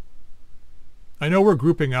 I know we're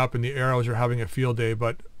grouping up and the arrows are having a field day,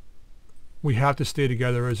 but we have to stay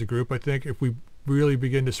together as a group, I think. If we really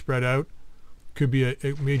begin to spread out, could be a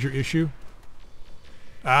major issue.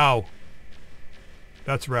 Ow!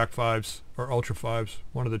 That's Rack 5s, or Ultra 5s,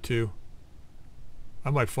 one of the two. I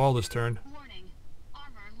might fall this turn. Warning.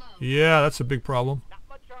 Armor low. Yeah, that's a big problem. Not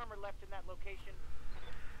much armor left in that location.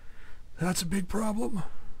 That's a big problem.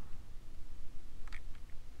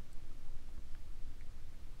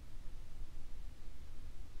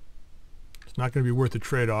 It's not going to be worth the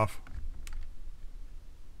trade-off.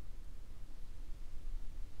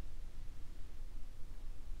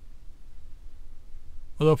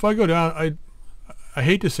 Although if I go down, I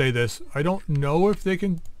hate to say this, I don't know if they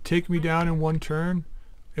can take me down in 1 turn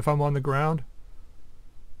if I'm on the ground.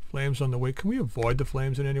 Flames on the way. Can we avoid the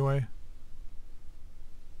flames in any way?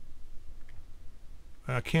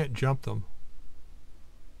 I can't jump them.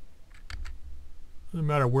 Doesn't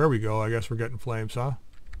matter where we go, I guess we're getting flames, huh?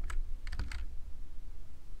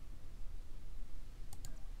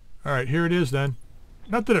 Alright, here it is then.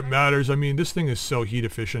 Not that it matters, I mean this thing is so heat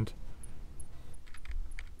efficient.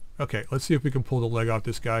 Okay, let's see if we can pull the leg off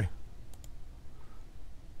this guy.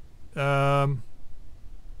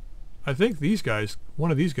 I think these guys,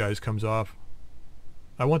 one of these guys comes off.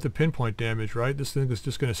 I want the pinpoint damage, right? This thing is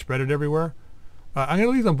just going to spread it everywhere. I'm going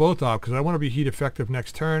to leave them both off because I want to be heat effective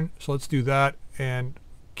next turn. So let's do that and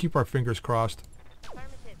keep our fingers crossed.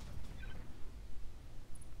 Affirmative.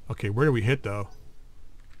 Okay, where do we hit though?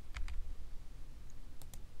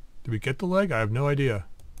 Did we get the leg? I have no idea.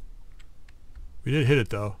 We did hit it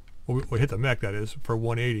though. Well, we hit the mech, that is, for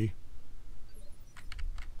 180.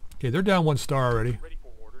 Okay, they're down 1 star already. Ready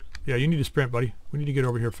for orders. Yeah, you need to sprint, buddy. We need to get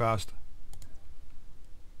over here fast.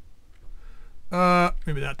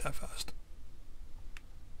 Maybe not that fast.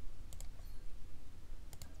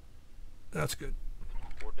 That's good.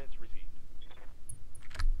 Coordinates received.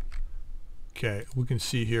 Okay, we can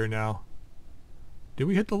see here now. Did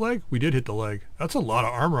we hit the leg? We did hit the leg. That's a lot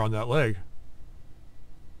of armor on that leg.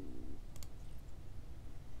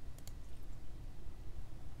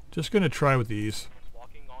 Just going to try with these.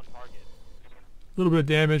 Walking on target. A little bit of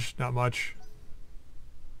damage, not much.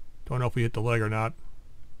 Don't know if we hit the leg or not.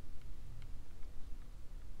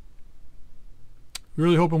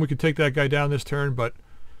 Really hoping we could take that guy down this turn, but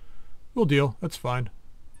we'll deal. That's fine.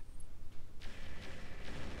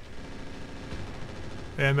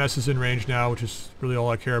 AMS is in range now, which is really all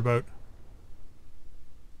I care about.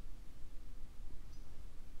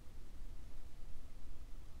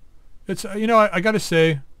 It's you know I got to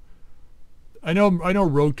say, I know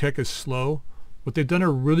Roguetech is slow, but they've done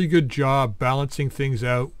a really good job balancing things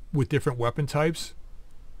out with different weapon types.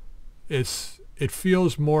 It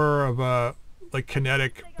feels more of a like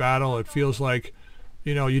kinetic battle. It feels like,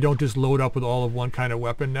 you know, you don't just load up with all of one kind of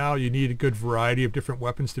weapon now. You need a good variety of different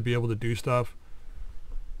weapons to be able to do stuff.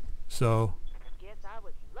 So Guess I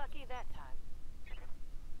was lucky that time.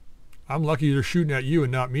 I'm lucky they're shooting at you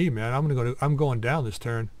and not me, man. I'm going down this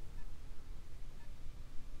turn.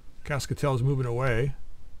 Cascatel's moving away,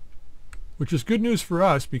 which is good news for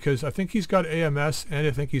us because I think he's got AMS and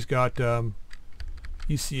I think he's got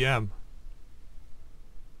ECM.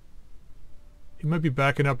 He might be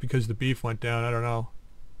backing up because the beef went down. I don't know.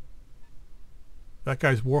 That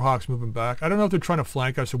guy's Warhawk's moving back. I don't know if they're trying to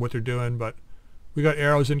flank us or what they're doing, but we got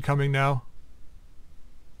arrows incoming now.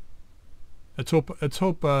 Let's hope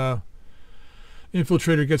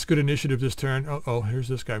Infiltrator gets good initiative this turn. Oh, here's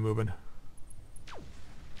this guy moving.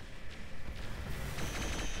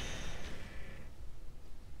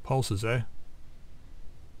 Pulses, eh?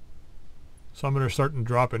 Some are starting to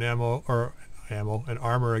drop in ammo and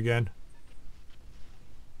armor again.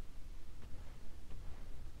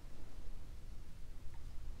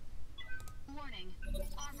 Warning.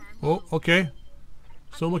 Armor Oh, okay.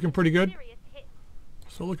 Still looking pretty good. Serious hit.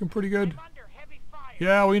 Still looking pretty good. I'm under heavy fire.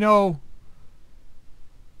 Yeah, we know.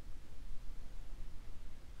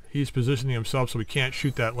 He's positioning himself so we can't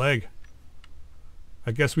shoot that leg.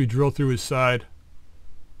 I guess we drill through his side.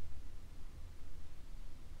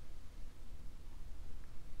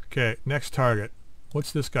 Okay, next target.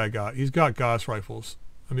 What's this guy got? He's got Gauss rifles.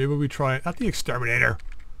 Maybe we try it. Not the Exterminator.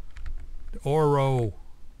 The Oro.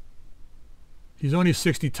 He's only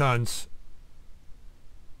 60 tons.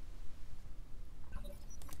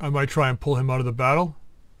 I might try and pull him out of the battle.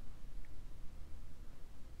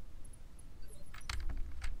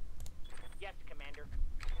 Yes, Commander.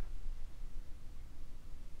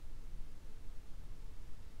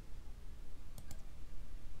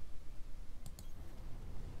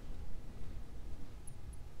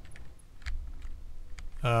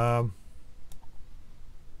 Um,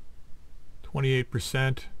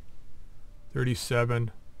 28%,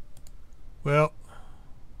 37. Well,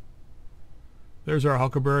 there's our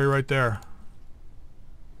Huckleberry right there.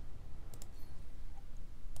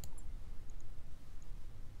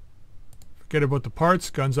 Forget about the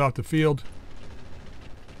parts, guns off the field.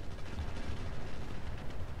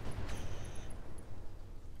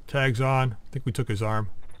 Tags on. I think we took his arm.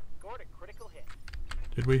 Scored a critical hit.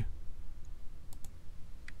 Did we?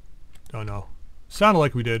 Don't know. Sounded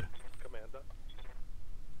like we did. Commander.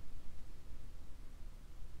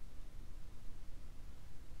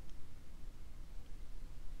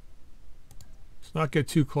 Let's not get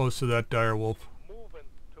too close to that dire wolf. Moving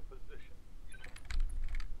to position.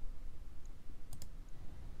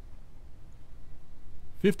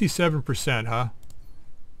 57%, huh?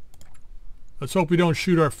 Let's hope we don't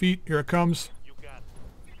shoot our feet. Here it comes. You got it.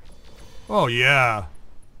 Oh yeah.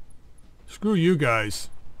 Screw you guys.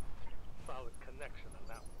 Solid connection on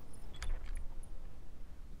that one.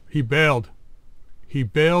 He bailed. He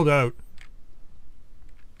bailed out.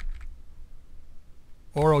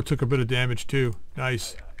 Oro took a bit of damage too.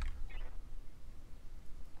 Nice.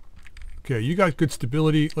 Okay, you got good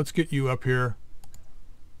stability. Let's get you up here.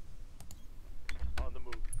 On the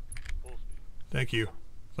move. Full speed. Thank you.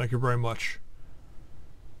 Thank you very much.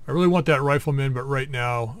 I really want that rifleman, but right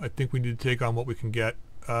now I think we need to take on what we can get.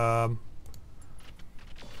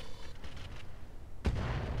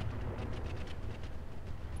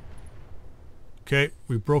 Okay,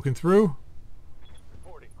 we've broken through.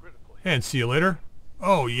 Reporting critical hit. And see you later.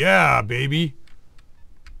 Oh yeah, baby.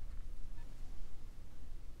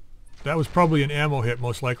 That was probably an ammo hit,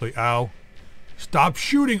 most likely. Ow. Stop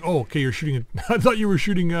shooting. Oh, okay, you're shooting. I thought you were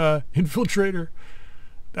shooting Infiltrator.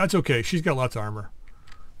 That's okay. She's got lots of armor.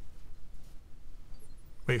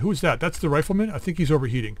 Wait, who's that? That's the rifleman? I think he's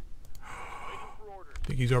overheating. Waiting for orders. I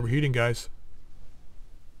think he's overheating, guys.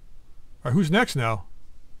 Alright, who's next now?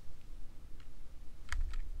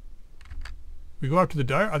 We go after the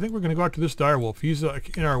dire? I think we're going to go after this dire wolf. He's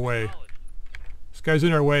in our way. Solid. This guy's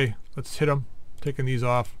in our way. Let's hit him. Taking these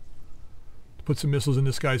off. Put some missiles in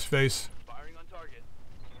this guy's face. Firing on target.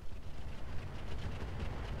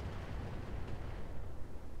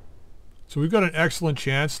 So we've got an excellent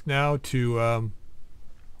chance now to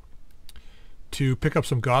pick up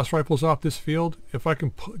some Gauss rifles off this field. If I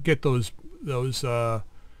can get those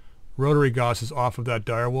rotary Gausses off of that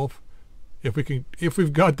dire wolf, if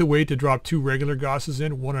we've got the weight to drop 2 regular Gausses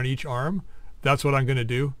in, 1 on each arm, that's what I'm going to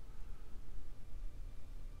do.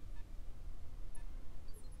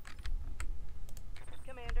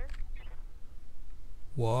 Commander.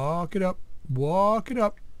 Walk it up. Walk it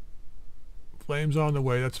up. Flames on the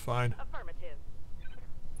way. That's fine. Affirmative.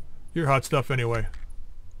 You're hot stuff anyway.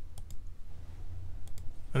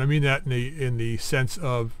 And I mean that in the sense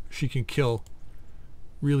of she can kill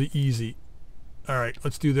really easy. Alright,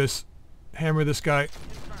 let's do this. Hammer this guy.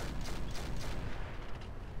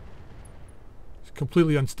 He's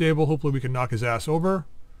completely unstable. Hopefully we can knock his ass over.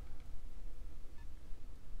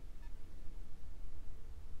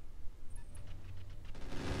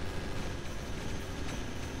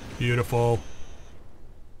 Beautiful.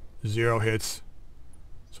 0 hits.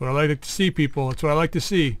 That's what I like to see, people. That's what I like to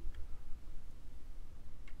see.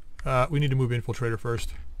 We need to move Infiltrator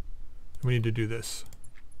first. We need to do this.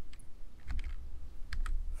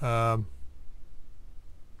 God,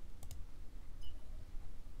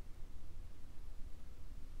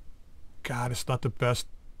 it's not the best.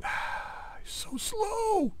 He's so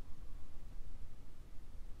slow.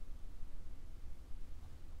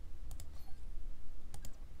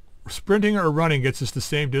 Sprinting or running gets us the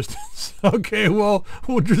same distance. Okay, well,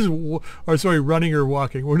 we'll just, or sorry, running or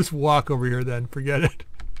walking. We'll just walk over here then. Forget it.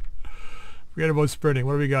 Forget about sprinting.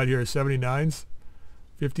 What do we got here? 79s?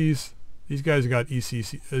 50s? These guys got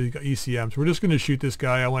ECMs. We're just going to shoot this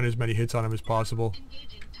guy. I want as many hits on him as possible.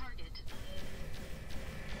 Engaging target.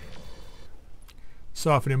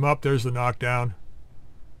 Soften him up. There's the knockdown.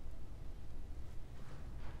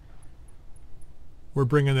 We're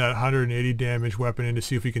bringing that 180 damage weapon in to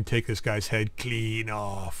see if we can take this guy's head clean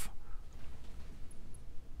off.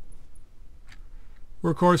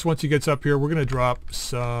 Of course, once he gets up here, we're going to drop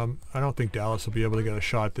some... I don't think Dallas will be able to get a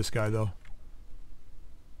shot at this guy, though.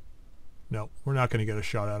 No, we're not going to get a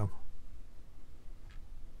shot at him.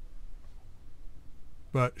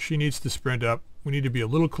 But she needs to sprint up. We need to be a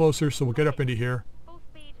little closer, so we'll get up into here. Full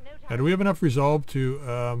speed, no Now, time. do we have enough resolve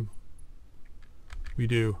to... we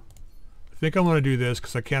do. I think I'm going to do this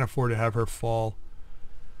because I can't afford to have her fall.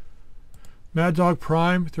 Mad Dog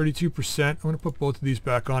Prime, 32%. I'm going to put both of these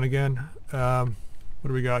back on again. What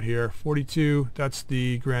do we got here? 42. That's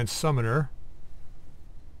the Grand Summoner.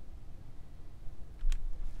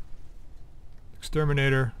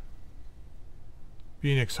 Exterminator.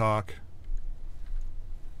 Phoenix Hawk.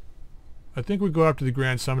 I think we go after the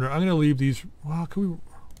Grand Summoner. I'm going to leave these... Well, can we...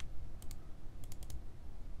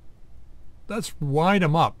 Let's wind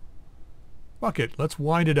them up. Fuck it. Let's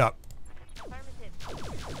wind it up.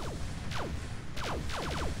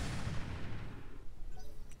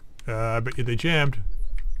 I bet you they jammed.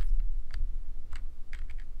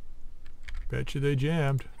 Bet you they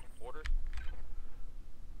jammed. Orders.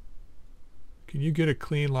 Can you get a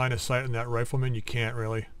clean line of sight on that rifleman? You can't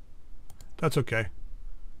really. That's okay.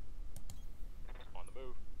 On the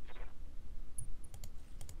move.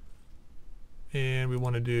 And we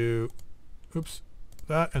want to do... Oops.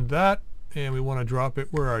 That and that. And we want to drop it.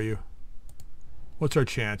 Where are you? What's our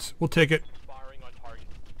chance? We'll take it. Firing on target.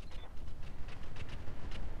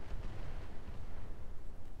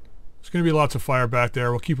 There's going to be lots of fire back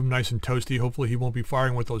there. We'll keep him nice and toasty. Hopefully he won't be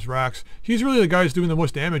firing with those racks. He's really the guy who's doing the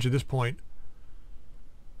most damage at this point.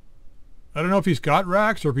 I don't know if he's got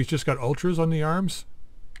racks or if he's just got ultras on the arms.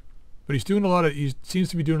 But he's doing a lot of... He seems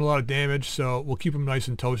to be doing a lot of damage, so we'll keep him nice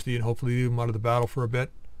and toasty and hopefully leave him out of the battle for a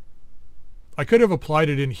bit. I could have applied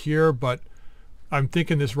it in here, but I'm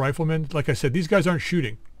thinking this rifleman... Like I said, these guys aren't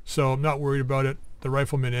shooting, so I'm not worried about it. The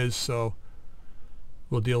rifleman is, so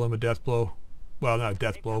we'll deal him a death blow. Well, not a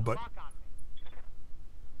death blow, but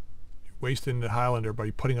wasting the Highlander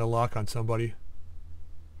by putting a lock on somebody.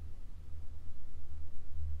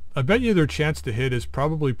 I bet you their chance to hit is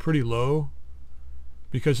probably pretty low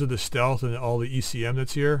because of the stealth and all the ECM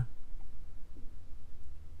that's here.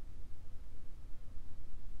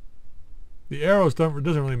 The arrows doesn't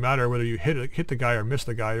really matter whether you hit the guy or miss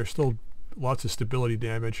the guy. There's still lots of stability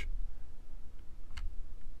damage.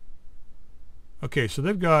 Okay, so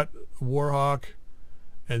they've got Warhawk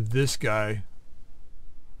and this guy.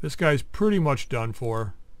 This guy's pretty much done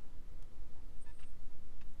for.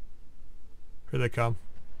 Here they come.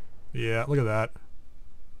 Yeah, look at that.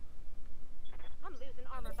 I'm losing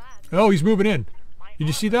armor fast. Oh, he's moving in. My Did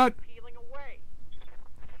you see armor that? is peeling away.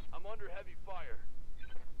 I'm under heavy fire.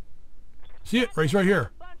 See it? Right, he's right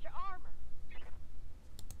here. Bunch of armor.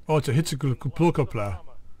 Oh, it's a Hitzukupulkopla.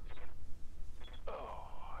 Oh,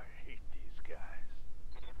 I hate these guys.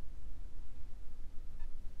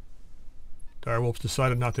 Direwolf's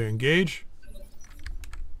decided not to engage.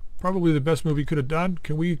 Probably the best move he could have done.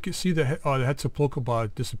 Can we see the... Oh, the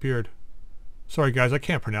Hitzukupulkopla disappeared. Sorry, guys. I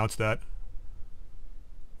can't pronounce that.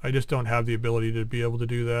 I just don't have the ability to be able to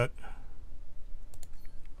do that.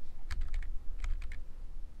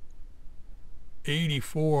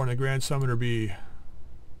 $84 on the Grand Summoner B.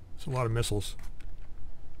 It's a lot of missiles.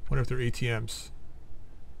 Wonder if they're ATMs.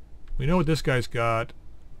 We know what this guy's got.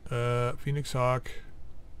 Phoenix Hawk.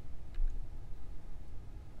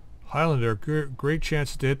 Highlander. Great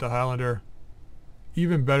chance to hit the Highlander.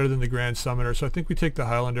 Even better than the Grand Summoner. So I think we take the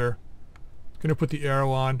Highlander. Gonna put the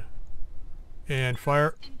arrow on. And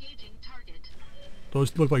fire. Engaging target.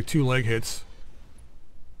 Those look like 2 leg hits.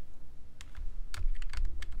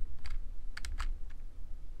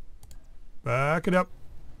 Back it up.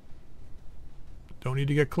 Don't need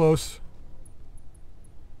to get close.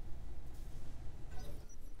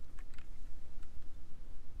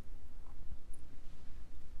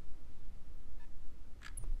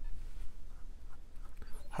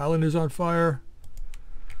 Highlander's on fire.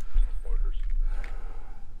 Orders.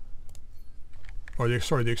 Or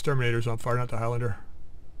the Exterminator's on fire, not the Highlander.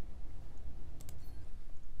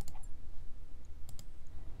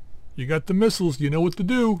 You got the missiles, you know what to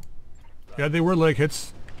do. Yeah, they were leg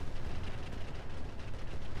hits.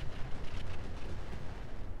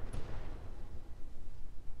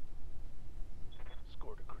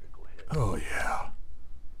 Scored a critical hit. Oh yeah.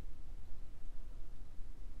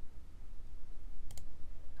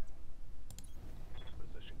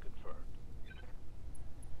 Position confirmed.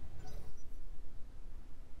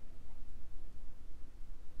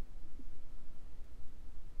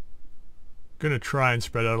 Gonna try and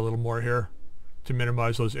spread out a little more here to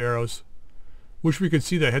minimize those arrows. Wish we could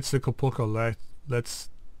see that hits the Capulco Let's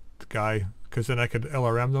the guy, because then I could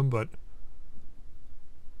LRM them, but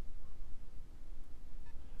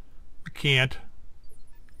we can't.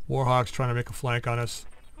 Warhawk's trying to make a flank on us.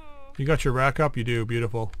 You got your rack up? You do.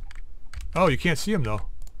 Beautiful. Oh, you can't see him though.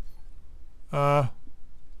 You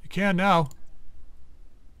can now.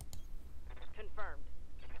 Confirmed.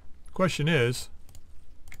 Question is,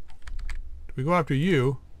 do we go after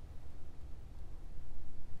you?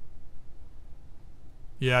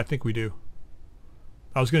 Yeah, I think we do.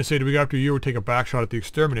 I was going to say, do we go after you or take a back shot at the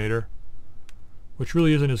Exterminator? Which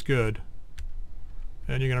really isn't as good.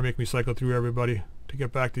 And you're going to make me cycle through everybody to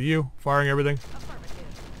get back to you. Firing everything. Affirmative.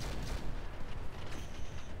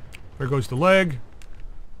 There goes the leg.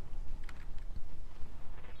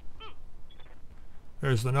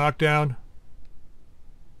 There's the knockdown.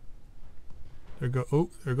 There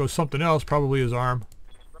goes something else, probably his arm.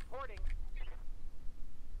 Reporting.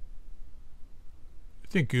 You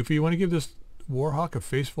think, Goofy, you want to give this Warhawk a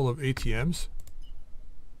face full of ATMs?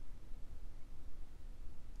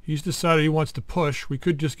 He's decided he wants to push. We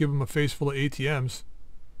could just give him a face full of ATMs.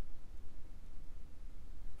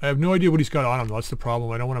 I have no idea what he's got on him, though. That's the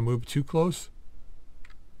problem. I don't want to move too close.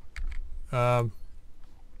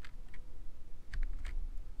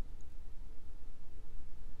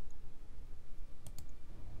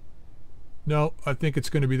 No, I think it's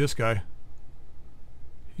going to be this guy.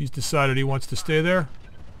 He's decided he wants to stay there.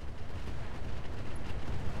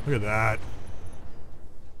 Look at that.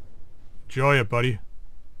 Enjoy it, buddy.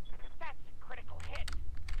 That's a critical hit.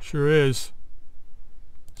 Sure is.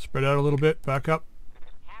 Spread out a little bit. Back up.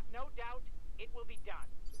 Have no doubt it will be done.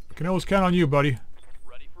 Can always count on you, buddy.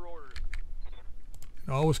 Ready for orders.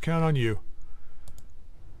 Can always count on you.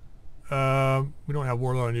 We don't have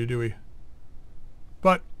Warlord on you, do we?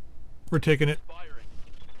 But we're taking it. Firing.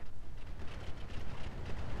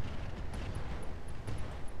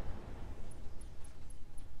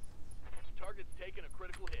 Target's taken a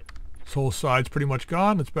critical hit. This whole side's pretty much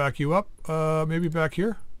gone. Let's back you up. Maybe back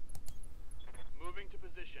here. Moving to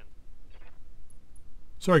position.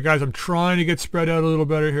 Sorry guys, I'm trying to get spread out a little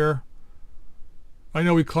better here. I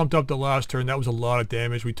know we clumped up the last turn. That was a lot of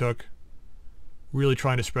damage we took. Really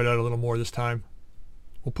trying to spread out a little more this time.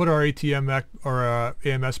 We'll put our ATM mech, or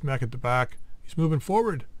AMS mech at the back. He's moving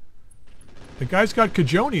forward. The guy's got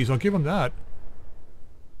Cajonis, I'll give him that.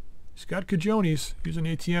 He's got Cajonis using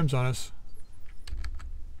ATMs on us.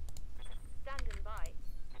 Standing by.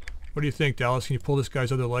 What do you think, Dallas? Can you pull this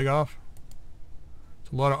guy's other leg off?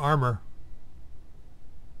 It's a lot of armor.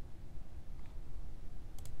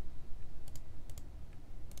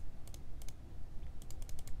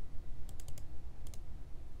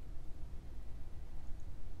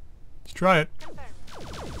 Let's try it. Confirmed.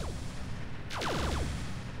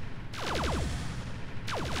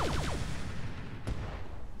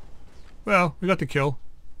 Well, we got the kill.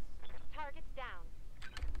 Target's down.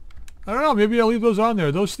 I don't know, maybe I'll leave those on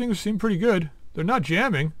there. Those things seem pretty good. They're not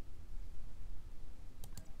jamming.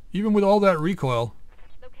 Even with all that recoil,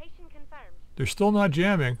 Location confirmed. they're still not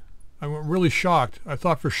jamming. I'm really shocked. I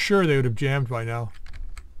thought for sure they would have jammed by now.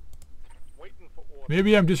 Waiting for orders.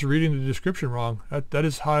 Maybe I'm just reading the description wrong. That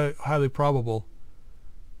is highly probable.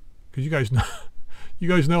 Because you guys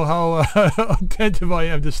know how attentive I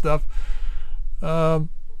am to stuff.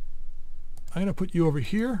 I'm going to put you over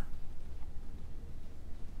here.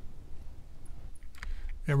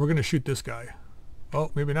 And we're going to shoot this guy.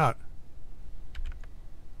 Oh, maybe not.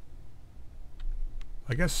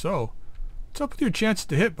 I guess so. What's up with your chances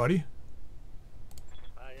to hit, buddy?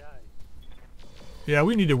 Aye, aye. Yeah,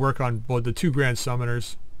 we need to work on both the 2 Grand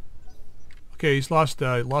Summoners. Okay, he's lost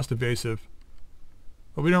evasive.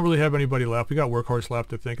 But we don't really have anybody left. We got Workhorse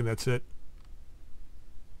left, I think, and that's it.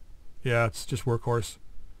 Yeah, it's just Workhorse.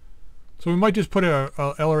 So we might just put a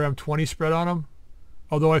LRM 20 spread on him.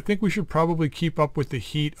 Although I think we should probably keep up with the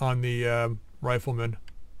heat on the Rifleman.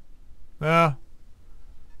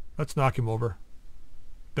 Let's knock him over.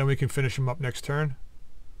 Then we can finish him up next turn.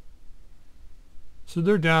 So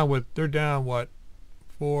they're down what?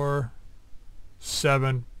 4,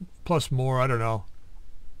 7, plus more, I don't know.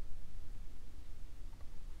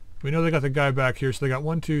 We know they got the guy back here, so they got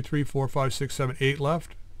 1, 2, 3, 4, 5, 6, 7, 8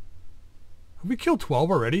 left. Have we killed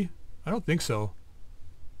 12 already? I don't think so.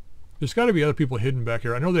 There's got to be other people hidden back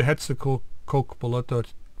here. I know the Hetzakokpoloto,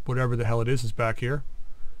 whatever the hell it is back here.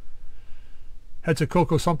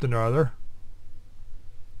 Hetzakoko something or other.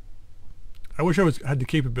 I wish I had the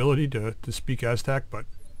capability to speak Aztec, but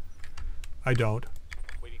I don't.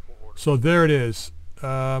 Waiting for order. So there it is.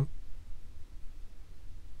 How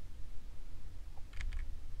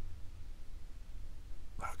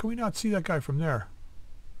can we not see that guy from there?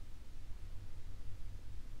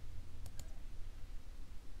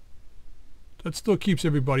 That still keeps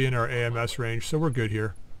everybody in our AMS range, so we're good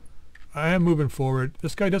here. I am moving forward.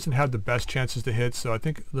 This guy doesn't have the best chances to hit, so I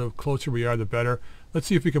think the closer we are, the better. Let's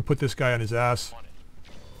see if we can put this guy on his ass. On it.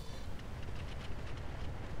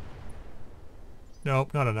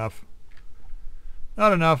 Nope, not enough.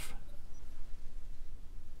 Not enough.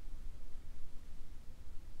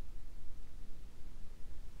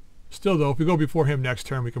 Still though, if we go before him next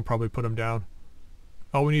turn, we can probably put him down.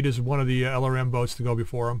 All we need is one of the LRM boats to go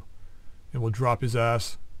before him. And we'll drop his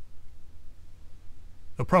ass.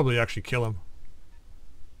 They'll probably actually kill him.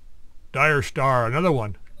 Dire Star, another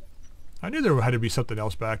one. I knew there had to be something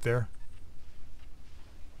else back there.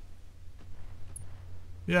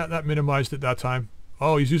 Yeah, that minimized it that time.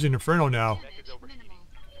 Oh, he's using Inferno now. Damage minimal.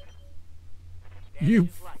 You,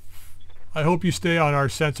 I hope you stay on our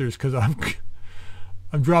sensors, because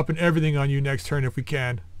I'm dropping everything on you next turn if we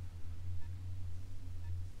can.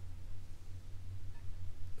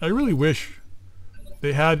 I really wish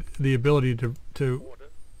they had the ability to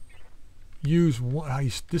use one.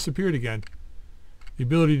 He's disappeared again. The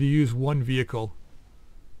ability to use one vehicle.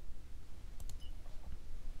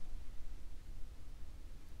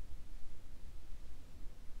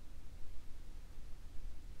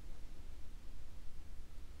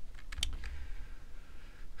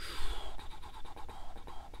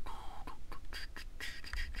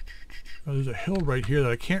 Oh, there's a hill right here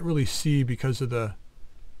that I can't really see because of the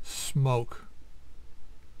smoke.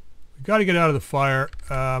 We got to get out of the fire.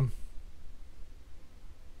 And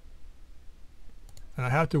I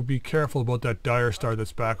have to be careful about that Dire Star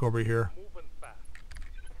that's back over here. Moving fast.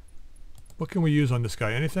 What can we use on this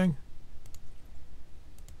guy? Anything?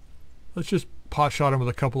 Let's just pot shot him with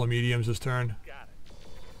a couple of mediums this turn. Got it.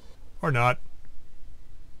 Or not.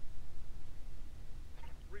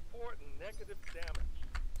 Reporting negative damage.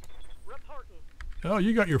 Reporting. Oh,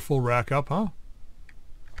 you got your full rack up, huh?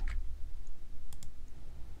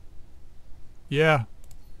 Yeah.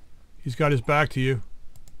 He's got his back to you.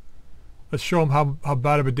 Let's show him how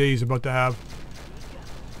bad of a day he's about to have.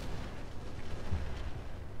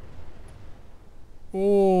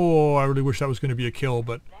 Oh, I really wish that was going to be a kill,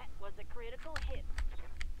 but That was a critical hit.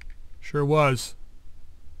 sure was.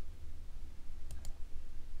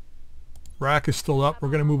 Rack is still up. We're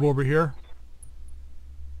going to move over here.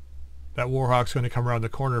 That Warhawk's going to come around the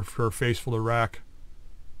corner for a face full of rack.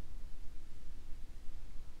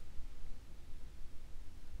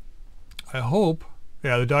 I hope.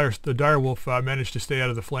 Yeah, the dire wolf managed to stay out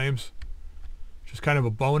of the flames, which is kind of a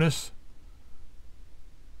bonus.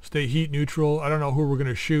 Stay heat neutral. I don't know who we're going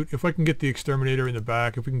to shoot. If I can get the exterminator in the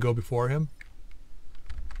back, if we can go before him.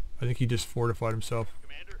 I think he just fortified himself.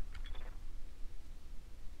 Commander.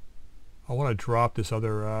 I want to drop this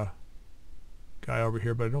other guy over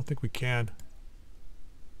here, but I don't think we can.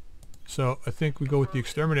 So I think we go with the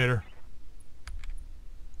exterminator.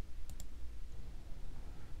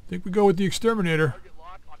 I think we go with the exterminator. Target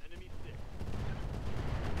lock on enemy 6.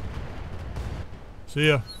 See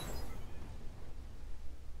ya.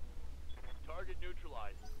 Target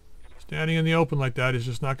neutralized. Standing in the open like that is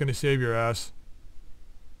just not going to save your ass.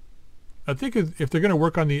 I think if they're going to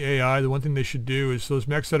work on the AI, the one thing they should do is those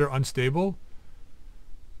mechs that are unstable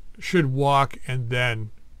should walk and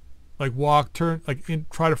then, Like walk, turn, like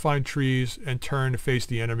try to find trees and turn to face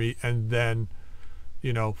the enemy, and then,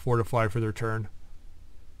 you know, fortify for their turn,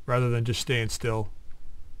 rather than just staying still.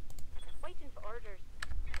 Waiting for orders.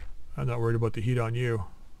 I'm not worried about the heat on you.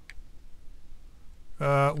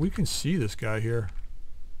 We can see this guy here.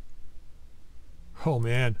 Oh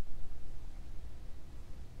man.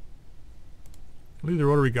 Leave the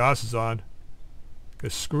rotary gases on.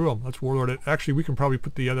 Cause screw them. Let's warlord it. Actually, we can probably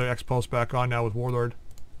put the other X-Pulse back on now with warlord.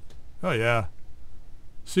 Oh yeah.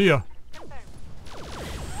 See ya.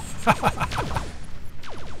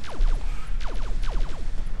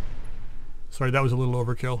 Sorry, that was a little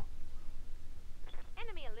overkill.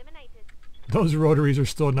 Enemy eliminated. Those rotaries are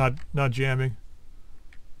still not jamming.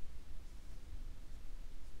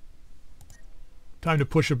 Time to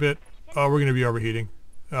push a bit. Oh, we're going to be overheating.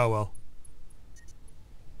 Oh well.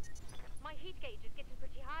 My heat gauge is getting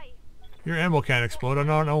pretty high. Your ammo can't explode. I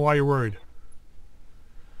don't know why you're worried.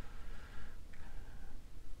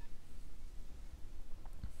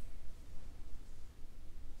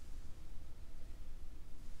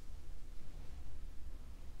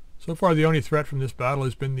 So far, the only threat from this battle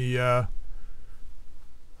has been the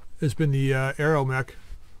aero mech,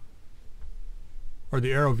 or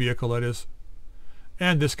the aero vehicle, that is,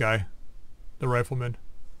 and this guy, the rifleman.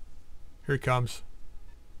 Here he comes.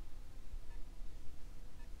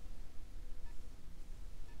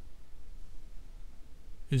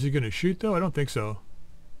 Is he going to shoot though? I don't think so.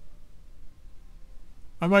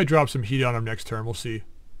 I might drop some heat on him next turn. We'll see.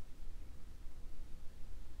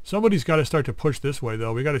 Somebody's got to start to push this way,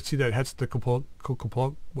 though. We got to see that Hetz the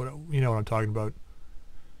what, you know what I'm talking about.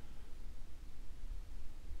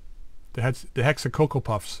 The Hexa Cocoa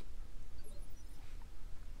Puffs.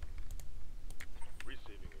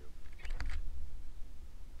 Receiving you.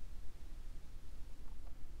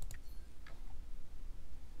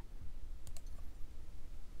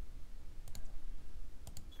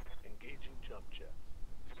 Engaging jump jet.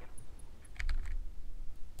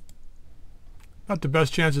 Not the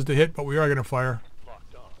best chances to hit, but we are going to fire.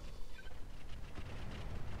 Locked on.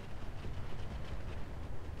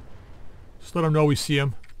 Just let him know we see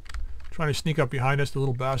him. Trying to sneak up behind us, the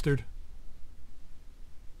little bastard.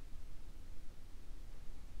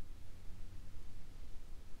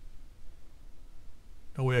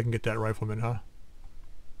 No way I can get that rifleman, huh?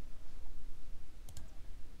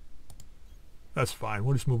 That's fine.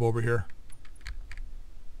 We'll just move over here.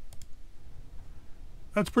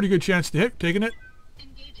 That's a pretty good chance to hit. Taking it.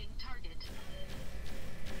 Engaging target.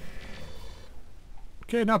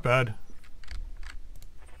 Okay, not bad.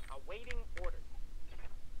 Awaiting orders.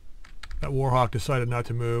 That Warhawk decided not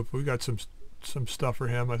to move. We got some stuff for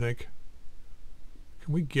him, I think.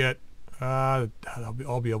 Can we get... I'll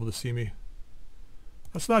be able to see me.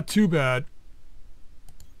 That's not too bad.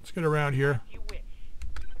 Let's get around here. If you wish.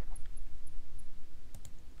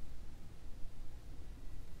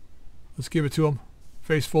 Let's give it to him.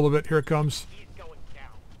 Face full of it. Here it comes. He's going down.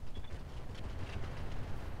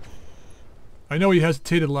 I know he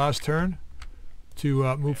hesitated last turn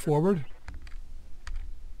to move forward.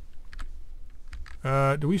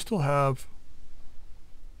 Do we still have...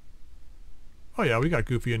 Oh yeah, we got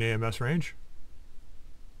Goofy in AMS range.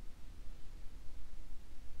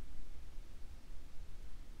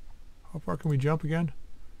 How far can we jump again?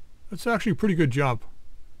 That's actually a pretty good jump.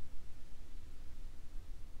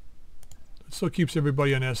 It still keeps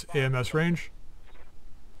everybody on AMS range.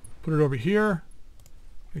 Put it over here.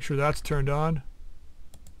 Make sure that's turned on.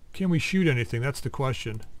 Can we shoot anything? That's the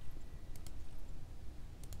question.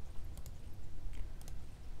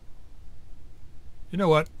 You know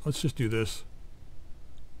what? Let's just do this.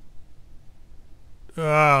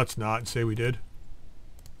 Let's not and say we did.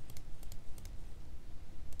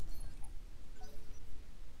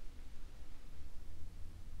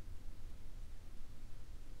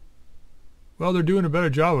 Well, they're doing a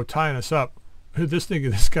better job of tying us up.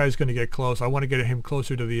 This guy's going to get close. I want to get him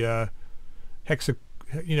closer to the Hexa.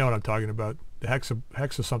 You know what I'm talking about. The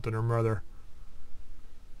Hexa something or mother.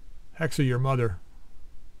 Hexa your mother.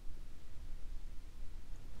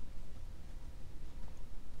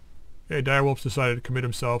 Okay, Direwolf's decided to commit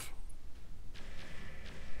himself.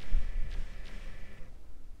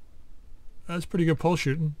 That's pretty good pulse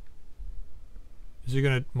shooting. Is he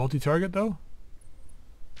going to multi-target though?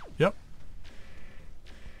 Yep.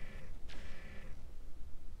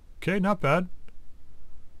 Okay, not bad.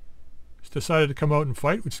 He's decided to come out and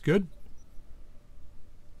fight, which is good.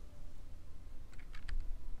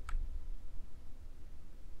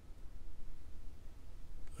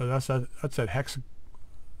 So that's that Hex.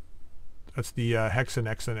 That's the Hexan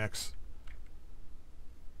XNX. .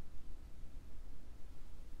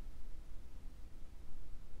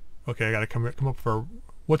 Okay, I gotta come up for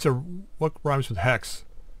what rhymes with hex?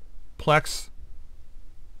 Plex.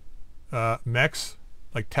 Mex,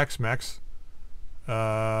 like Tex-Mex.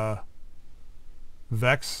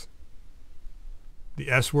 Vex. The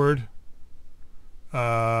S word.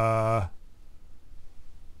 What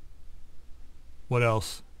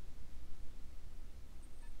else?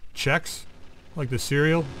 Chex, like the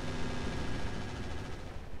cereal.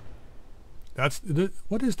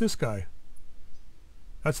 What is this guy?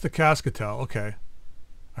 That's the Cascatel. Okay,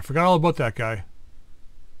 I forgot all about that guy.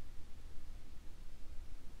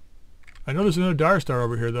 I know there's another Dire Star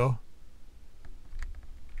over here though.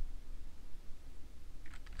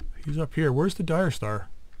 He's up here. Where's the Dire Star?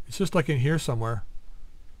 It's just like in here somewhere.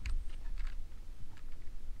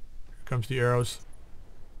 Here comes the arrows.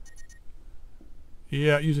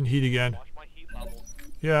 Yeah, using heat again. Watch my heat levels.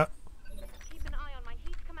 Yeah. Keep an eye on my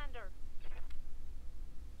heat, Commander.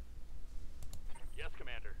 Yes,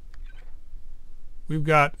 Commander. We've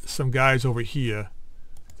got some guys over here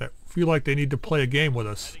that feel like they need to play a game with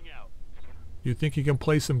us. Heading out. You think you can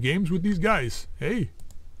play some games with these guys? Hey,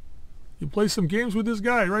 you play some games with this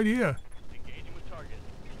guy right here. Engaging with target.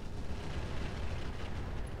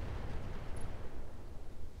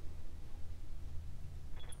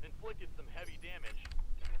 Inflicted some heavy damage.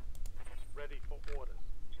 Ready for orders.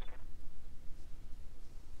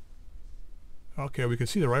 Okay, we can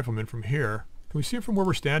see the rifleman from here. Can we see him from where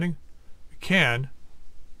we're standing? We can.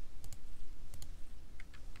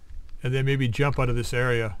 And then maybe jump out of this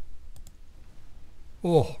area.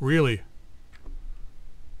 Oh, really?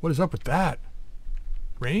 What is up with that?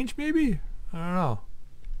 Range, maybe? I don't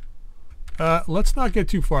know. Let's not get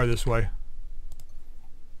too far this way.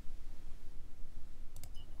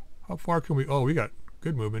 How far can we... Oh, we got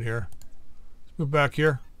good movement here. Let's move back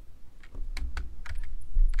here.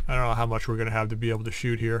 I don't know how much we're going to have to be able to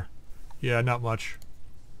shoot here. Yeah, not much.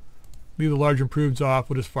 Leave the large improveds off.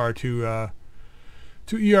 We'll just fire two ER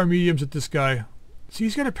mediums at this guy. See,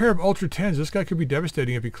 he's got a pair of Ultra 10s. This guy could be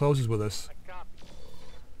devastating if he closes with us. I copy.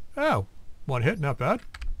 Oh, one hit, not bad.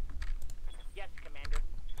 Yes, Commander.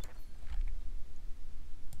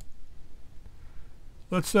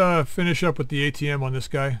 Let's finish up with the ATM on this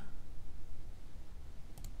guy.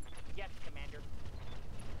 Yes, Commander.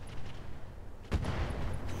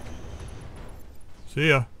 See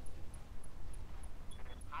ya.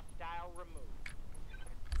 Hostile removed.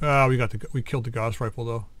 Ah, we killed the Gauss rifle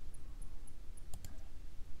though.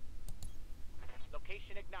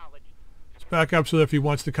 Location acknowledged. Let's back up so that if he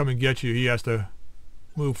wants to come and get you, he has to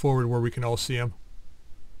move forward where we can all see him.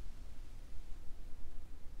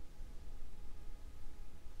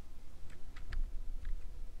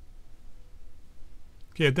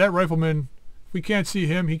 Okay, if that rifleman, if we can't see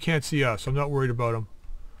him, he can't see us. I'm not worried about him.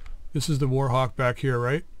 This is the Warhawk back here,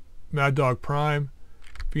 right? Mad Dog Prime,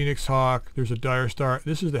 Phoenix Hawk, there's a Dire Star.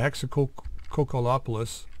 This is the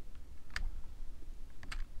Hexacocolopolis.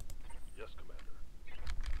 Yes, Commander.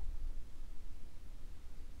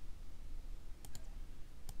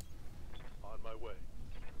 On my way.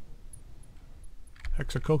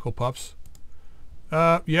 Hexacoco Pups.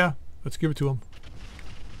 Yeah, let's give it to him.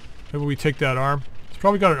 Maybe we take that arm. It's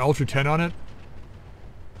probably got an Ultra 10 on it.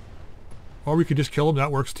 Or we could just kill him,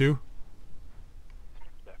 that works too.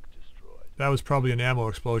 Mech destroyed. That was probably an ammo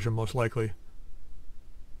explosion, most likely.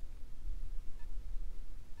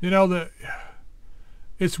 You know,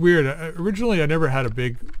 it's weird. Originally, I never had a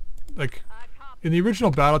big, like, in the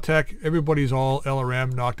original Battletech, everybody's all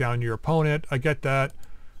LRM, knock down your opponent. I get that,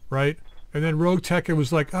 right? And then Roguetech, it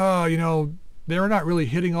was like, oh, you know, they were not really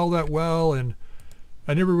hitting all that well, and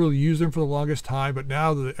I never really used them for the longest time, but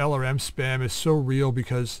now the LRM spam is so real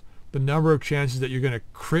because the number of chances that you're going to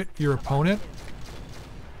crit your opponent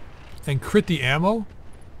and crit the ammo,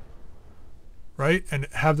 right, and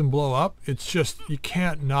have them blow up, it's just, you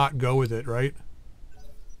can't not go with it, right?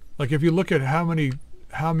 Like if you look at how many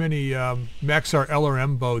Maxar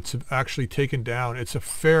LRM boats have actually taken down, it's a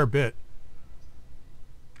fair bit.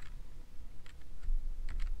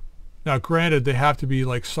 Now granted, they have to be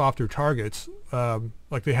like softer targets,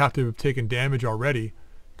 like they have to have taken damage already,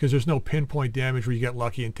 because there's no pinpoint damage where you get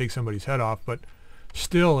lucky and take somebody's head off, but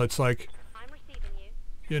still it's like, I'm receiving you.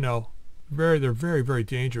 you know, they're very, very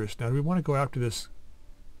dangerous. Now do we want to go after this,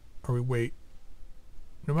 or we wait?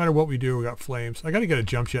 No matter what we do, we got flames. I got to get a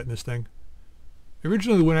jump jet in this thing.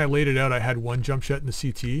 Originally when I laid it out, I had one jump jet in the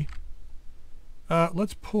CT.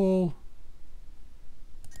 Let's pull...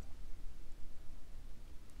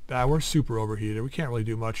 we're super overheated. We can't really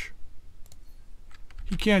do much.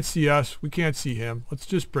 He can't see us. We can't see him. Let's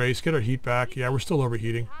just brace. Get our heat back. Yeah, we're still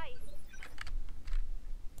overheating. Hi.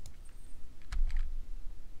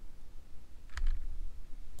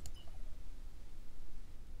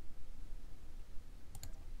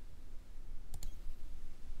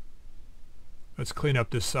 Let's clean up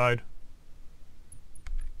this side.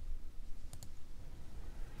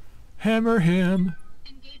 Hammer him.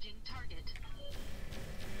 Engaging target.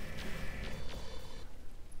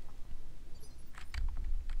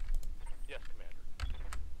 Yes,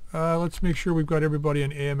 Commander. Let's make sure we've got everybody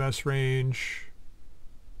in AMS range.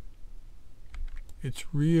 It's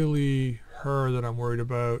really her that I'm worried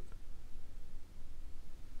about.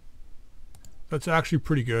 That's actually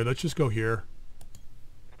pretty good. Let's just go here.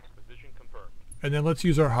 Position confirmed. And then let's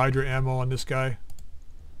use our Hydra ammo on this guy.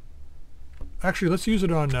 Actually, let's use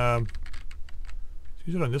it on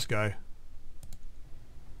this guy.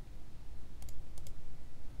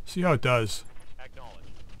 See how it does.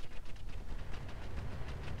 Acknowledged.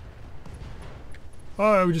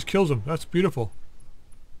 Oh, it just kills him. That's beautiful.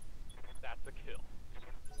 That's a kill.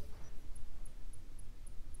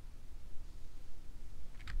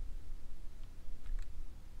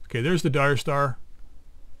 Okay, there's the Dire Star.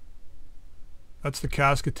 That's the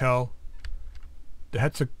Cascatel.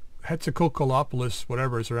 The Hetzicocolopolis,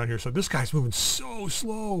 whatever is around here. So this guy's moving so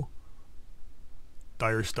slow.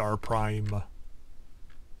 Dire Star Prime.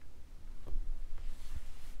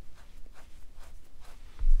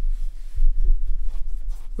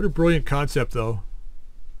 What a brilliant concept, though.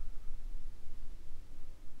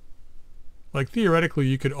 Like, theoretically,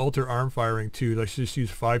 you could alter arm firing, too. Like, just use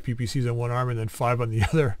 5 PPCs on one arm and then 5 on the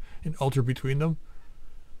other and alter between them.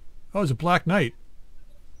 Oh, it's a Black Knight.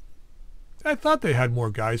 I thought they had more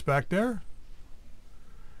guys back there.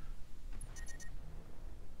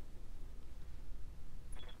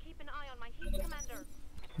 Keep an eye on my heat, Commander.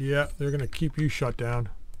 Yeah, they're going to keep you shut down.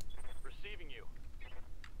 Receiving you.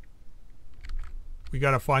 We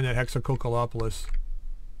got to find that Hexacocolopolis.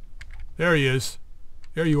 There he is.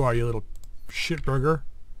 There you are, you little shitburger.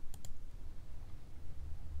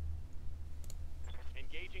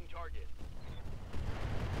 Engaging target.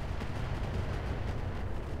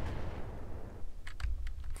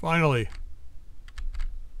 Finally.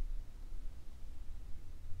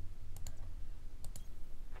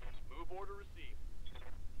 Move order received.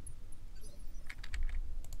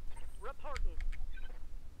 Reporting.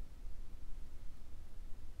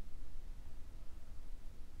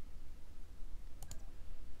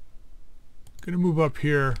 Gonna move up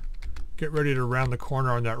here. Get ready to round the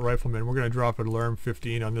corner on that rifleman. We're gonna drop an alarm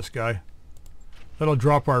 15 on this guy. That'll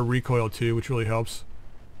drop our recoil too, which really helps.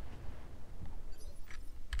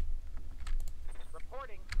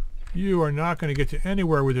 Reporting. You are not gonna get to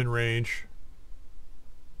anywhere within range.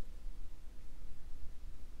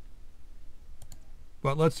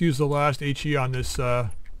 But let's use the last HE on this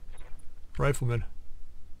rifleman.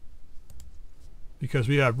 Because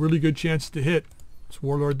we have really good chances to hit. Let's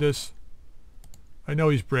warlord this. I know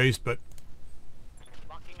he's braced, but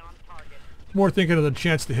Locking on target. more thinking of the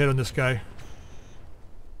chance to hit on this guy.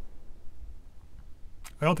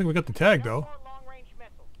 I don't think we got the tag though. More long-range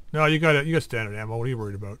missiles. No, you got standard ammo. What are you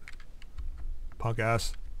worried about? Punk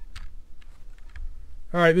ass.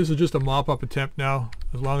 Alright, this is just a mop-up attempt now.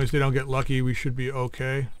 As long as they don't get lucky, we should be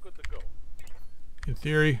okay. Good to go. In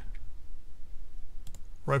theory.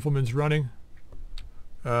 Rifleman's running.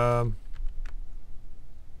 Dire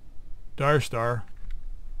Star.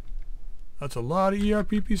 That's a lot of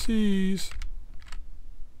ERPPCs.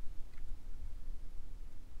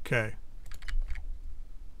 Okay.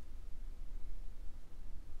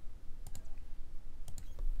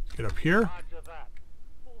 Let's get up here. Roger that.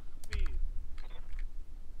 Full speed.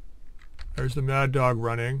 There's the Mad Dog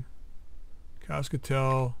running.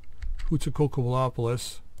 Cascatel.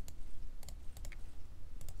 Hootsacocolopolis.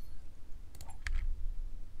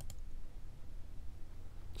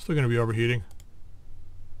 Still going to be overheating.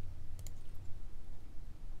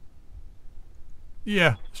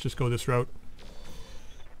 Yeah, let's just go this route.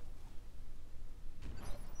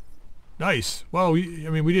 Nice. Well, we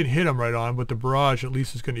didn't hit him right on, but the barrage at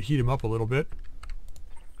least is going to heat him up a little bit.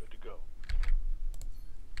 Good to go.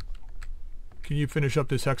 Can you finish up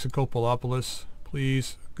this Hexacopolopolis,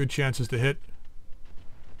 please? Good chances to hit.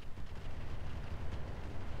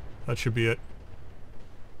 That should be it.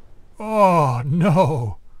 Oh,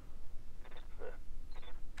 no.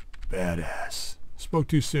 Badass. Spoke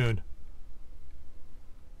too soon.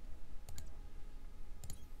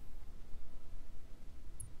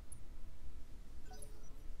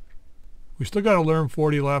 We still got to learn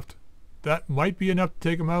 40 left. That might be enough to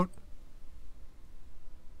take him out.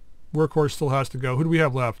 Workhorse still has to go. Who do we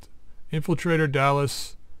have left? Infiltrator,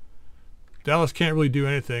 Dallas. Dallas can't really do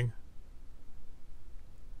anything.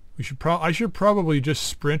 We should I should probably just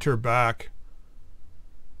sprint her back.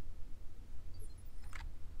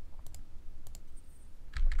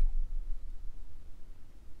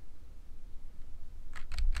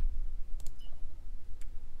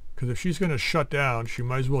 Because if she's going to shut down, she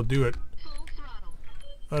might as well do it Full throttle.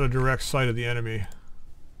 out of direct sight of the enemy.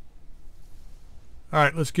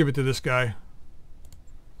 Alright, let's give it to this guy.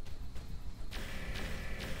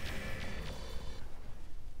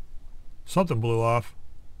 Something blew off.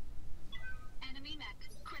 Enemy mech.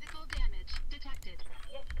 Critical damage detected.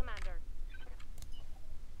 Yes, Commander.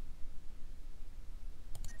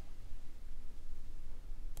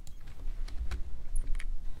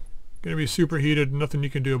 Gonna be superheated. Nothing you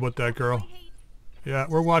can do about that, girl. My heat. Yeah,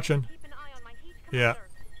 we're watching. Keep an eye on my heat, Yeah. Commander.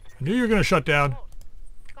 I knew you were gonna shut down.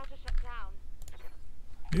 Got to shut down.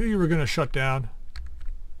 Knew you were gonna shut down.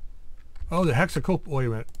 Oh, the hexacope. Wait a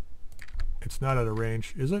minute. It's not out of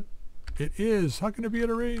range, is it? It is. How can it be out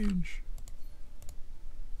of range?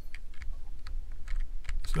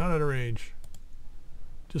 It's not out of range.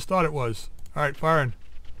 Just thought it was. Alright, firing.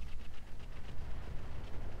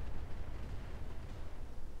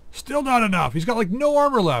 Still not enough. He's got like no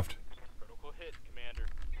armor left. Critical hit, Commander.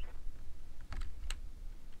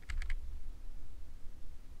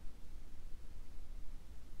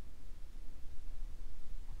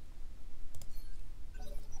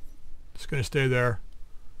 Just going to stay there.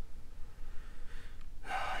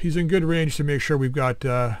 He's in good range to make sure we've got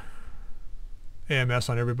AMS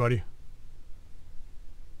on everybody.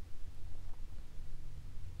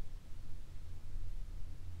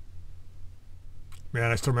 Man,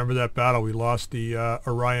 I still remember that battle. We lost the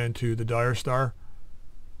Orion to the Dire Star.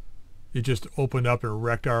 It just opened up and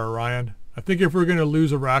wrecked our Orion. I think if we're going to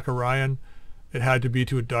lose a rack Orion, it had to be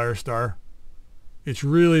to a Dire Star. It's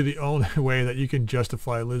really the only way that you can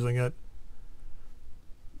justify losing it.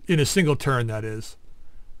 In a single turn, that is.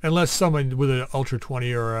 Unless someone with an Ultra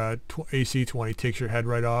 20 or a AC 20 takes your head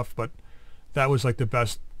right off. But that was like the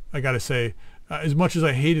best, I got to say. As much as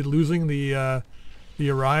I hated losing the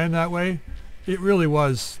Orion that way, it really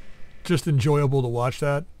was just enjoyable to watch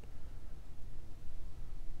that.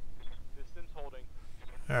 Distance holding.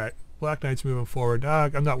 Alright, Black Knight's moving forward.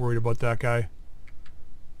 I'm not worried about that guy.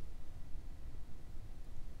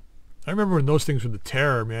 I remember when those things were the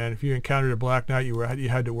terror, man. If you encountered a Black Knight, you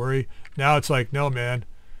had to worry. Now it's like, no, man.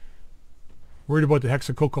 Worried about the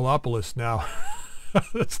Hexacocolopolis now.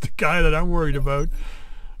 That's the guy that I'm worried about.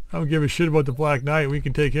 I don't give a shit about the Black Knight. We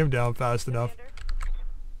can take him down fast enough. Commander.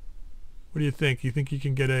 What do you think? You think you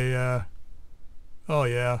can get a... Oh,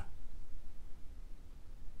 yeah.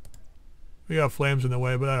 We got flames in the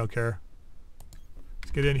way, but I don't care.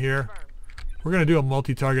 Let's get in here. Confirmed. We're going to do a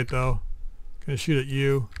multi-target, though. Going to shoot at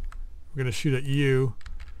you. We're going to shoot at you.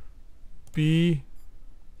 B.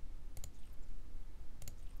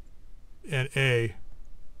 And A.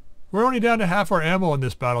 We're only down to half our ammo in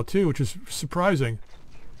this battle, too, which is surprising.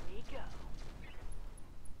 Here we go.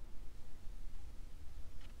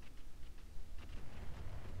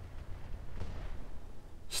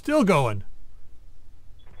 Still going.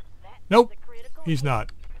 That Nope. was a critical He's hit.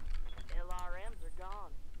 not. LRMs are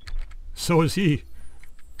gone. So is he.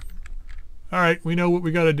 Alright, we know what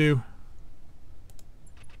we got to do.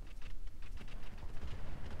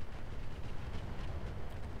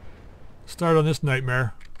 Start on this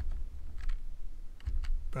nightmare.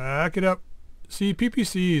 Back it up. See,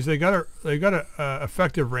 PPCs, they got a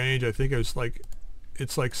effective range. I think it's like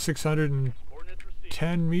 610 Coordinates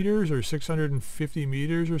received. meters or 650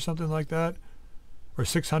 meters or something like that, or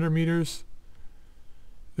 600 meters.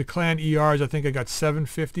 The clan ERs, I think I got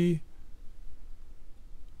 750.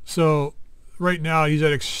 So right now he's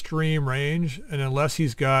at extreme range, and unless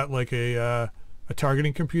he's got like a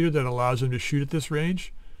targeting computer that allows him to shoot at this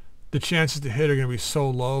range, the chances to hit are going to be so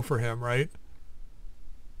low for him, right?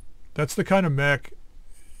 That's the kind of mech,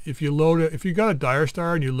 if you load it, if you got a Dire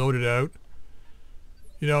Star and you load it out,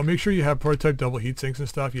 you know, make sure you have prototype double heat sinks and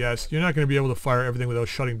stuff. Yes, you're not going to be able to fire everything without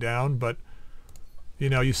shutting down, but you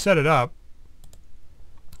know, you set it up.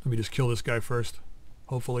 Let me just kill this guy first,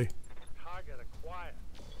 hopefully. Target acquired.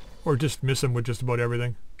 Or just miss him with just about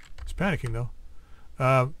everything. He's panicking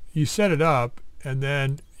though. You set it up, and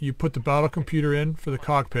then you put the battle computer in for the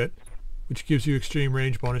cockpit, which gives you extreme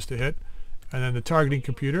range bonus to hit, and then the targeting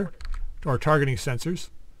computer, or targeting sensors,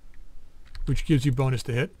 which gives you bonus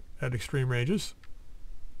to hit at extreme ranges.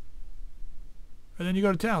 And then you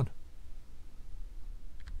go to town.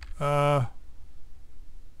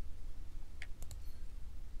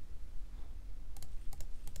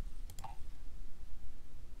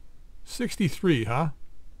 63, huh?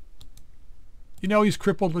 You know he's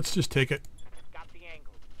crippled. Let's just take it. Got the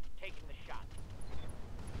angle. Taking the shot.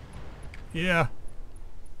 Yeah.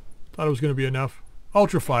 Thought it was going to be enough.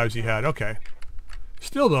 Ultra 5s he had. Okay.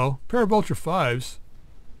 Still, though, pair of Ultra 5s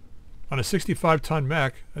on a 65-ton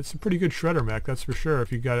mech, that's a pretty good shredder mech, that's for sure,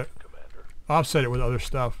 if you got it. Commander. Offset it with other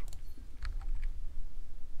stuff.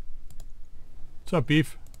 What's up,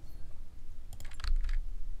 Beef?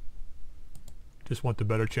 Just want the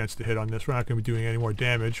better chance to hit on this. We're not going to be doing any more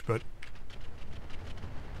damage, but...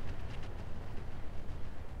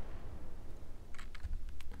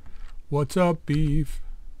 What's up, Beef?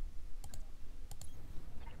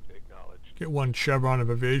 Acknowledged. Get one chevron of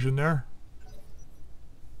evasion there.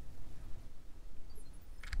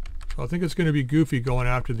 So I think it's going to be Goofy going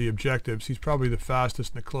after the objectives. He's probably the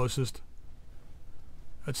fastest and the closest.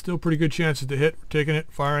 That's still pretty good chances to hit. We're taking it,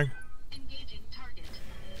 firing. Engaging target.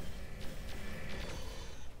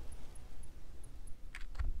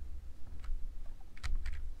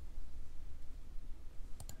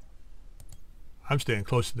 I'm staying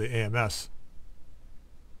close to the AMS.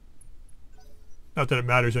 Not that it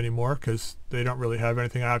matters anymore, because they don't really have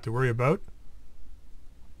anything I have to worry about.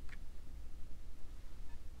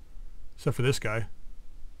 Except for this guy.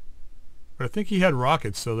 But I think he had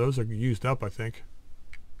rockets, so those are used up, I think.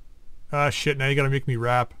 Ah, shit, now you gotta make me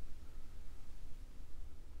rap.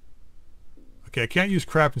 Okay, I can't use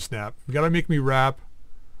crap and snap. You gotta make me rap.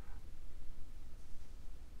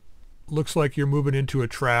 Looks like you're moving into a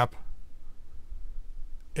trap.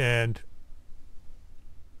 And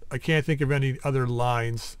I can't think of any other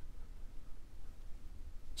lines.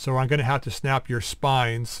 So I'm gonna have to snap your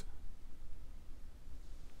spines.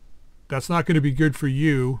 That's not gonna be good for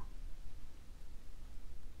you.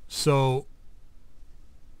 So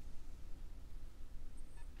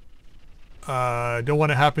I don't want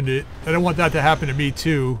to happen to. I don't want that to happen to me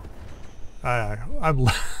too. I'm.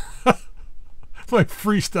 My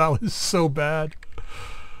freestyle is so bad.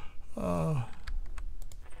 My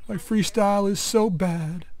freestyle is so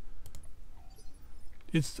bad.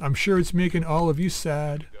 It's. I'm sure it's making all of you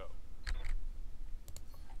sad.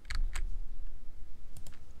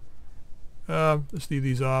 Let's leave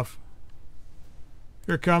these off.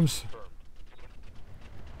 Here it comes.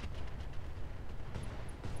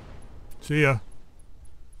 See ya.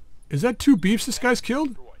 Is that 2 beefs this guy's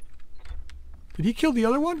killed? Did he kill the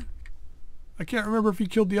other one? I can't remember if he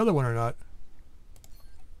killed the other one or not.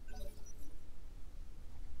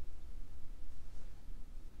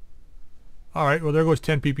 Alright, well there goes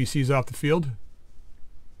 10 PPCs off the field.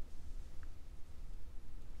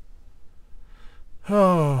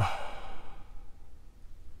 Oh.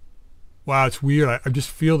 Wow, it's weird. I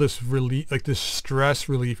just feel this relief, like this stress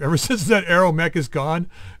relief. Ever since that arrow mech is gone,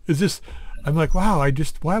 is this, I'm like, wow,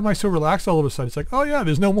 why am I so relaxed all of a sudden? It's like, oh yeah,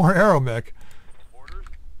 there's no more arrow mech. Orders?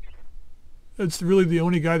 It's really the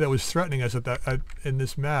only guy that was threatening us in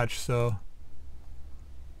this match, so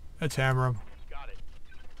let's hammer him. Got it.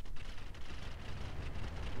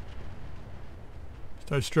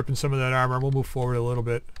 Start stripping some of that armor. We'll move forward a little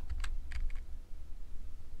bit.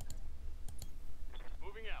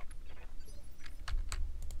 Moving out.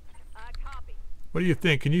 Copy. What do you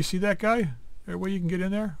think? Can you see that guy? Is there a way you can get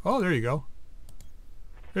in there? Oh, there you go.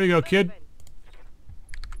 There you go, kid. Moving.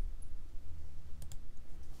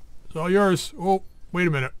 It's all yours. Oh, wait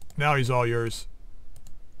a minute. Now he's all yours.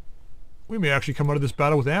 We may actually come out of this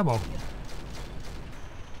battle with ammo.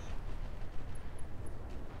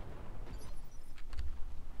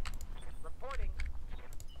 Reporting.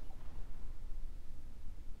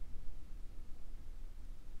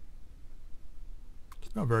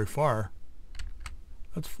 It's not very far.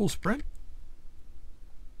 That's full sprint.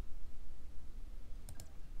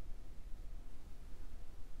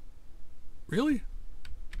 Really?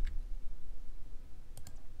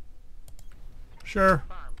 Sure.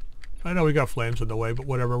 I know we got flames in the way, but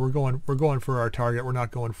whatever. We're going for our target. We're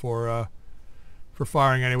not going for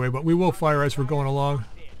firing anyway, but we will fire as we're going along.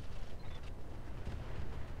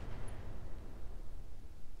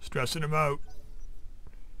 Stressing him out.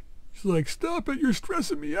 He's like, stop it, you're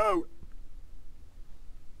stressing me out.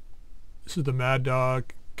 This is the Mad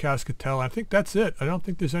Dog, Cascatel. I think that's it. I don't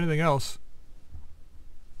think there's anything else.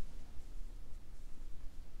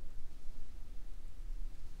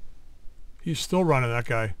 He's still running, that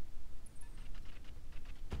guy.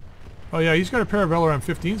 Oh yeah, he's got a pair of LRM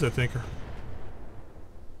 15s, I think.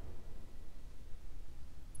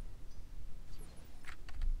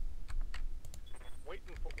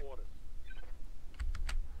 Waiting for orders.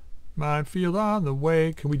 Minefield on the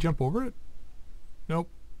way. Can we jump over it? Nope.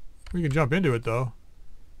 We can jump into it though,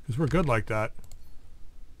 because we're good like that.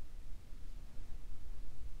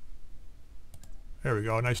 There we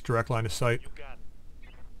go. Nice direct line of sight. You got it.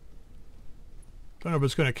 Don't know if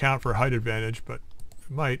it's going to count for height advantage, but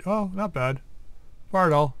it might. Oh, not bad. Fire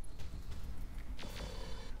it all.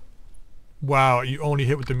 Wow, you only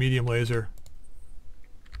hit with the medium laser.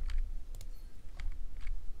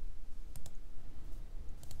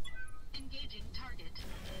 Engaging target.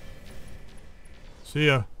 See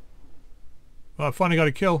ya. Oh, I finally got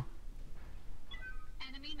a kill.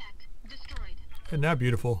 Enemy mech destroyed. Isn't that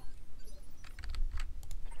beautiful?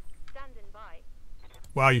 Standing by.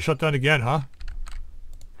 Wow, you shut down again, huh?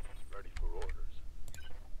 Ready for orders.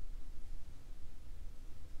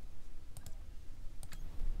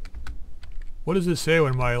 What does this say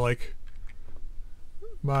when my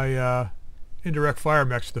indirect fire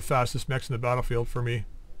mech's the fastest mechs in the battlefield for me?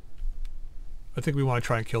 I think we want to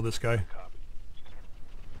try and kill this guy. Copy.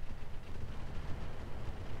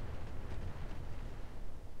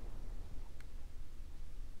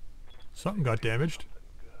 Something got damaged.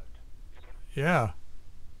 Good. Yeah.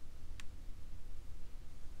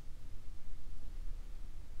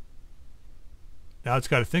 Now it's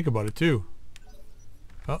got to think about it too.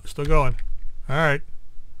 Oh, still going. Alright.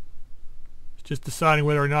 It's just deciding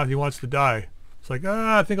whether or not he wants to die. It's like,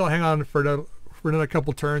 I think I'll hang on for another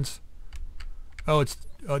couple turns. Oh, it's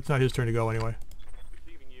not his turn to go anyway.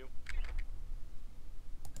 Receiving you.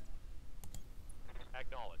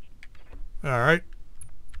 Acknowledged. Alright.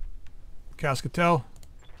 Cascatel.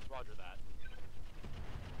 Roger that.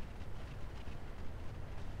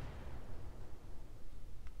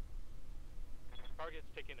 Target's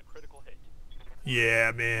taking a critical hit.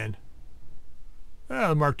 Yeah, man. Ah,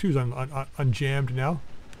 the Mark II's unjammed now.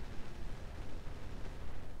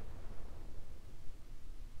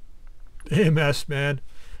 AMS, man.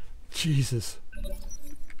 Jesus.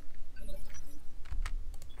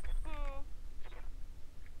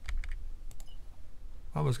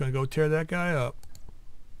 I was gonna go tear that guy up.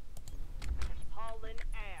 Hauling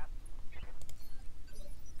ass.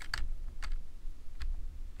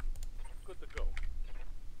 Good to go.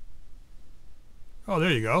 Oh,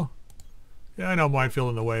 there you go. Yeah, I know minefield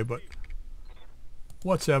in the way, but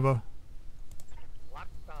whatever. Locked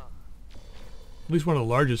on. At least one of the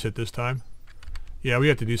largest hit this time. Yeah, we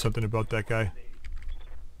have to do something about that guy.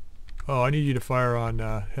 Oh, I need you to fire on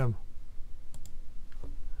him. I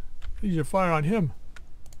need you to fire on him.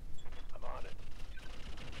 I'm on it.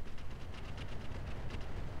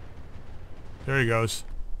 There he goes.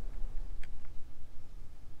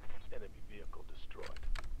 Enemy vehicle destroyed.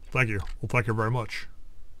 Thank you. Well, thank you very much.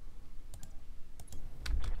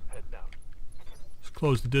 Head down. Let's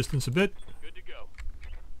close the distance a bit. Good to go.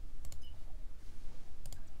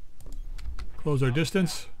 Close our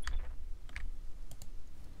distance.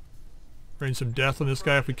 Rain some death on this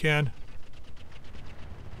guy if we can.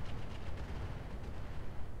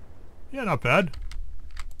 Yeah, not bad.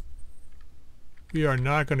 We are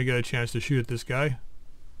not going to get a chance to shoot at this guy.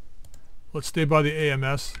 Let's stay by the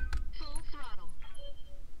AMS. Full throttle.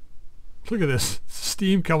 Look at this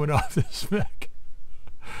steam coming off this mech.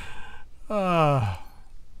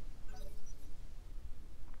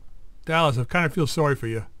 Dallas, I kind of feel sorry for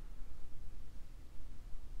you.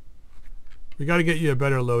 We got to get you a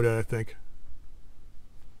better loadout, I think.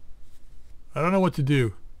 I don't know what to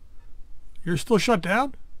do. You're still shut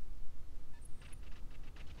down?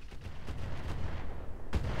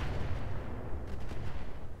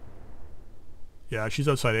 Yeah, she's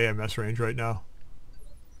outside AMS range right now.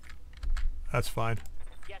 That's fine.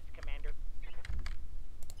 Yes, Commander.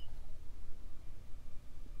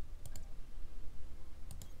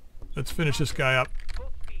 Let's finish this guy up.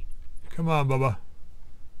 Full speed. Come on, Bubba.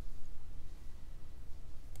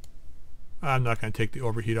 I'm not going to take the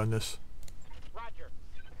overheat on this. Roger.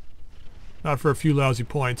 Not for a few lousy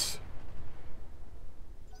points.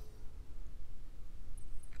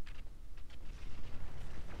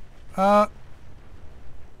 There's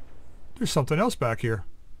something else back here.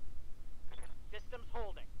 Systems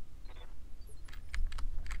holding.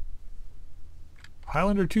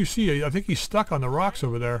 Highlander 2C. I think he's stuck on the rocks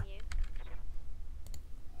over there.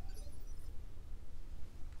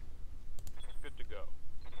 Good to go.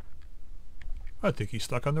 I think he's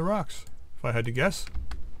stuck on the rocks, if I had to guess.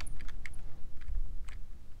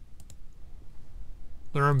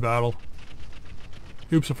 Learn battle.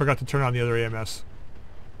 Oops, I forgot to turn on the other AMS.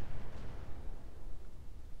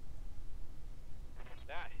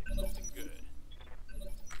 That hit something good.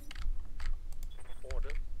 Order.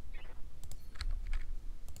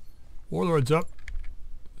 Warlord's up.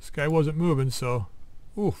 This guy wasn't moving, so...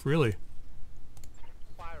 Oof, really?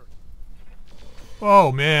 Firing.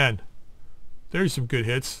 Oh, man. There's some good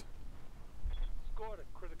hits. Scored a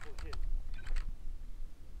critical hit.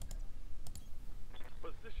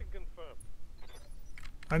 Position confirmed.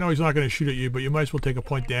 I know he's not going to shoot at you, but you might as well take a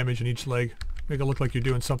point damage in each leg. Make it look like you're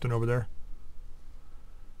doing something over there.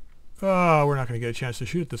 Oh, we're not going to get a chance to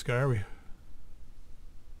shoot at this guy, are we?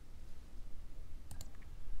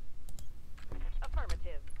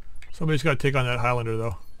 Affirmative. Somebody's got to take on that Highlander,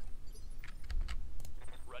 though.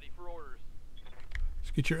 Ready for orders.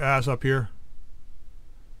 Let's get your ass up here.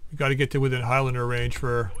 We got to get to within Highlander range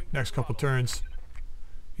for next couple turns.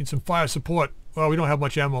 Need some fire support. Well, we don't have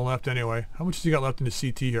much ammo left anyway. How much has he got left in the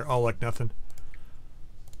CT here? Oh, like nothing.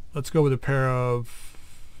 Let's go with a pair of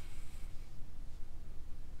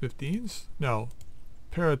 15s? No.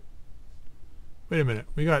 Pair of... Wait a minute.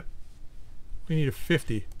 We need a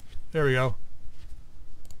 50. There we go.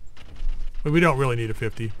 But we don't really need a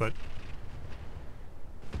 50, but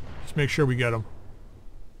just make sure we get them.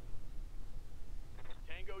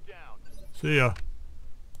 Tango down. See ya.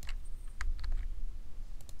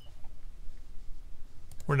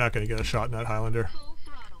 We're not going to get a shot in that Highlander. Full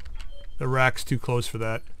throttle. The rack's too close for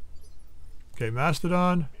that. Okay,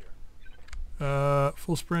 Mastodon.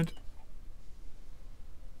 Full sprint.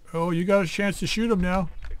 Oh, you got a chance to shoot him now.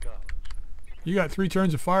 You got 3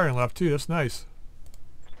 turns of firing left too. That's nice.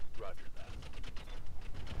 Roger that.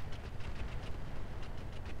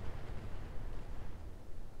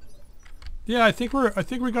 Yeah, I think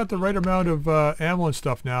we got the right amount of ammo and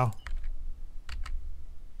stuff now.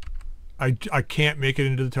 I can't make it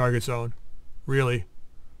into the target zone. Really.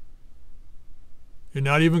 You're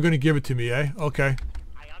not even going to give it to me, eh? Okay.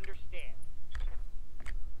 I understand.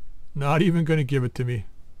 Not even going to give it to me.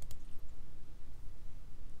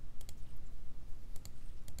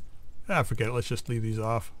 Ah, forget it. Let's just leave these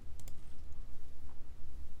off.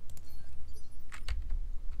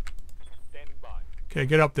 Standing by. Okay,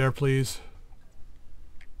 get up there, please.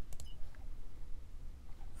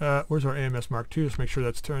 Where's our AMS Mark II? Let's make sure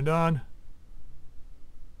that's turned on.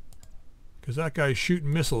 Because that guy's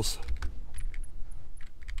shooting missiles.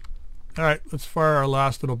 Alright, let's fire our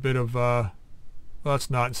last little bit of... well, let's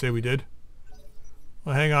not and say we did.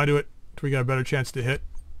 We'll hang on to it until we got a better chance to hit.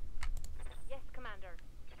 Yes, Commander.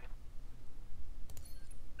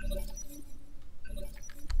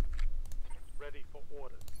 Ready for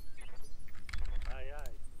orders. Aye,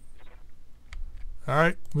 aye.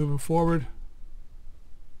 Alright, moving forward.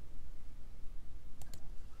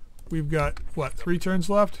 We've got, what, 3 turns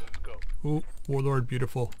left? Go. Ooh, Warlord,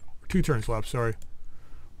 beautiful. 2 turns left, sorry.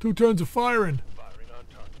 2 turns of firing. Firing on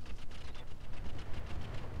target.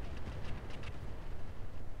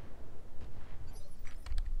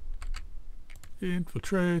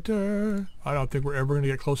 Infiltrator. I don't think we're ever going to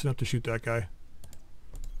get close enough to shoot that guy.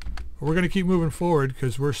 But we're going to keep moving forward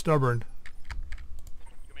because we're stubborn.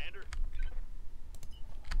 Commander.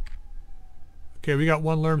 Okay, we got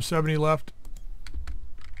 1 Lerm 70 left.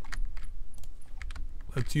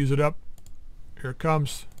 Let's use it up. Here it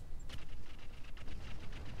comes.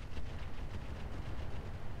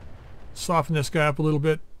 Soften this guy up a little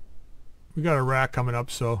bit. We got a rack coming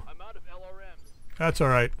up, so I'm out of LRMs. that's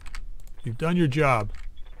alright. You've done your job.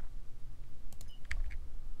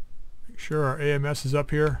 Make sure our AMS is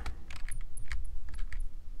up here.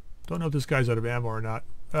 Don't know if this guy's out of ammo or not.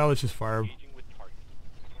 Well, let's just fire him. Engaging with target.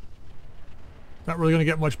 Not really going to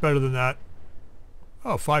get much better than that.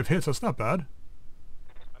 Oh, 5 hits. That's not bad.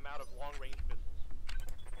 I'm out of long-range missiles.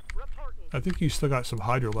 Reporting. I think you still got some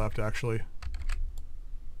Hydra left, actually.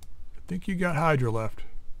 I think you got Hydra left.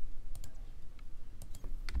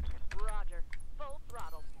 Roger. Full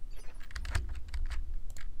throttle.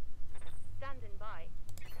 Standing by.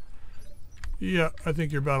 Yeah, I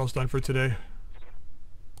think your battle's done for today.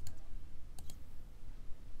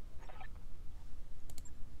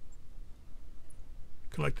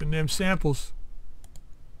 Collecting them samples.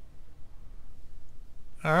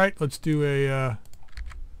 Alright, let's do a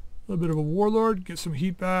little bit of a Warlord, get some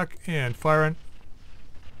heat back, and firing.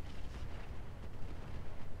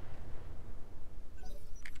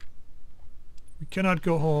 We cannot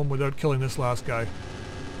go home without killing this last guy.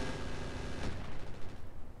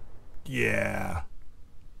 Yeah.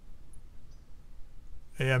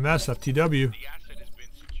 AMS, FTW. The asset has been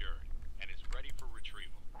secured and is ready for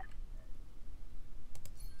retrieval.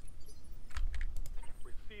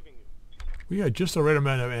 Receiving you. We had just the right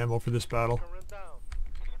amount of ammo for this battle. Current down.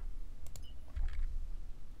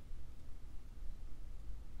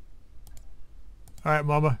 Alright,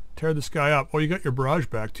 Mama, tear this guy up. Oh, you got your barrage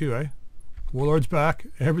back too, eh? Warlord's back.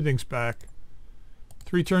 Everything's back.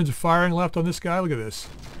 3 turns of firing left on this guy. Look at this.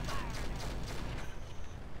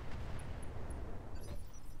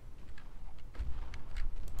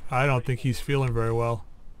 I don't think he's feeling very well.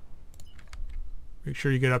 Make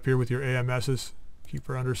sure you get up here with your AMSs. Keep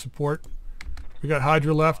her under support. We got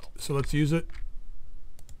Hydra left, so let's use it.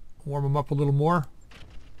 Warm him up a little more.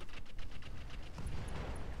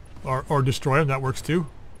 Or destroy him, that works too.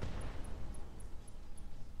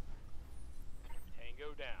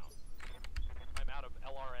 Tango down. I'm out of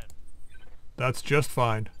LRN. That's just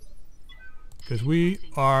fine. Because we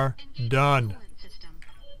are done. Coolant system.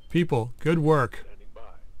 People, good work. Standing by.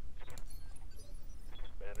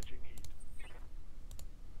 Managing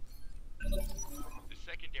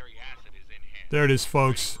There it is,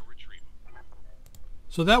 folks.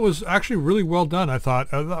 So that was actually really well done, I thought.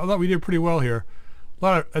 I thought we did pretty well here.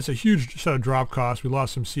 That's a huge set of drop costs. We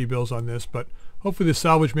lost some C-bills on this, but hopefully the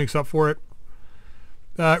salvage makes up for it.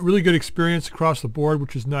 Really good experience across the board,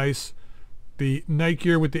 which is nice. The night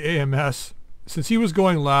gear with the AMS, since he was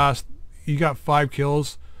going last, he got 5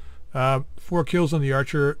 kills. 4 kills on the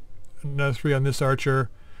archer, another 3 on this archer.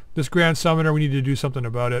 This Grand Summoner, we need to do something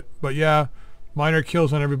about it. But yeah, minor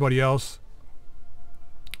kills on everybody else.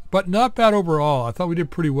 But not bad overall. I thought we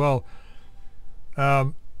did pretty well.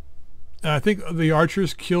 And I think the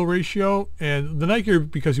archer's kill ratio, and the night gear,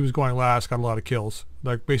 because he was going last, got a lot of kills.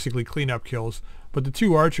 Like basically cleanup kills. But the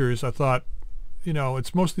 2 archers, I thought, you know,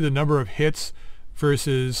 it's mostly the number of hits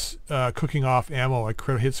versus cooking off ammo, like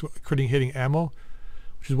hitting ammo,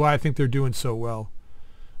 which is why I think they're doing so well.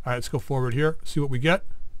 All right, let's go forward here, see what we get.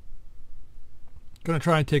 Gonna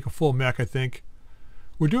try and take a full mech, I think.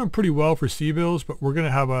 We're doing pretty well for C-bills, but we're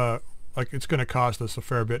gonna have it's gonna cost us a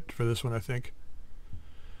fair bit for this one, I think.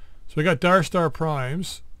 So we got Dire Star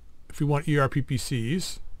Primes, if we want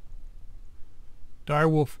ERPPCs.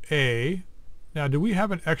 Direwolf A. Now, do we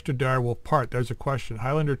have an extra Direwolf part? There's a question.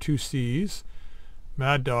 Highlander 2Cs.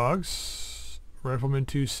 Mad Dogs. Rifleman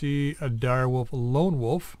 2C. A Direwolf Lone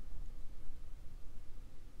Wolf.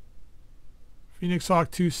 Phoenix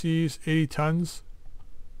Hawk 2Cs. 80 tons.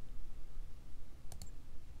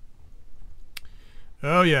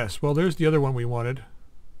 Oh, yes. Well, there's the other one we wanted.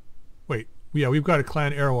 Wait. Yeah, we've got a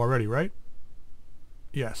clan arrow already, right?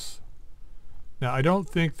 Yes. Now, I don't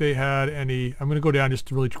think they had any... I'm going to go down just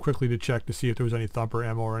really quickly to check to see if there was any thumper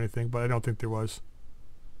ammo or anything, but I don't think there was.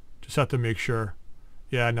 Just have to make sure.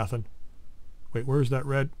 Yeah, nothing. Wait, where's that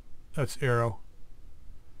red? That's arrow.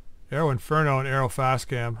 Arrow Inferno and arrow fast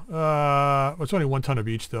cam. It's only 1 ton of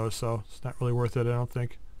each, though, so it's not really worth it, I don't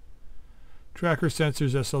think. Tracker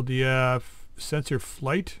sensors, SLDF. Sensor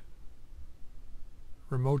flight.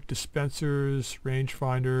 Remote dispensers.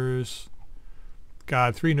 Rangefinders.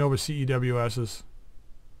 God, 3 Nova CEWSs.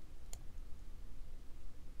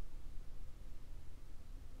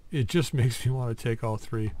 It just makes me want to take all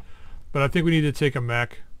 3. But I think we need to take a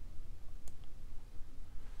mech.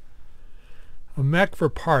 A mech for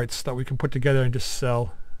parts that we can put together and just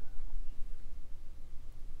sell.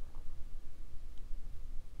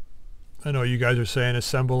 I know you guys are saying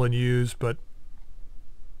assemble and use, but...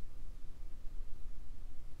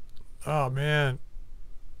 Oh, man.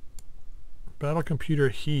 Battle computer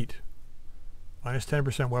heat. Minus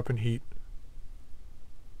 10% weapon heat.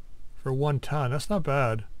 For 1 ton. That's not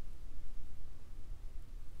bad.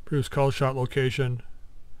 Proves call shot location.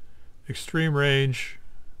 Extreme range,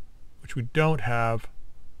 which we don't have.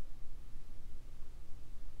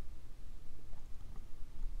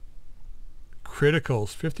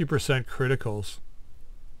 Criticals. 50% criticals.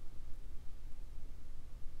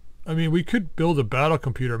 I mean, we could build a battle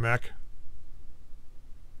computer mech.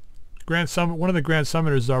 One of the Grand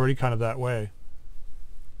Summoners is already kind of that way.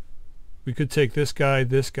 We could take this guy,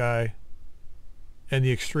 and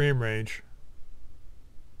the extreme range.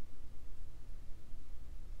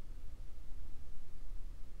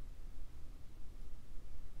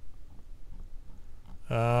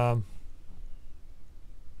 But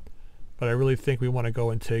I really think we want to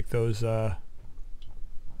go and take those... Oh,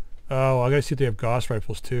 I gotta see if they have Gauss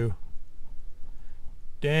rifles too.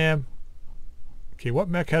 Damn. Okay, what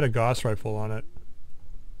mech had a Gauss rifle on it?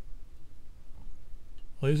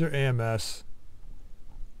 Laser AMS.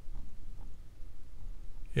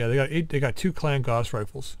 Yeah, they got 2 clan Gauss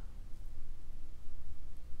rifles.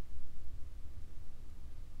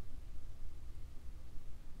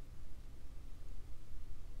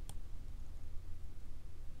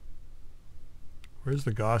 Where's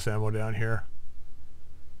the Gauss ammo down here?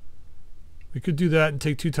 We could do that and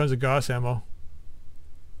take 2 tons of Gauss ammo.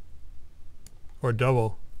 Or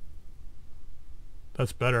double.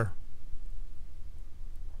 That's better.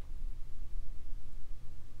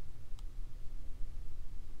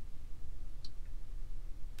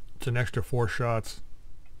 It's an extra 4 shots.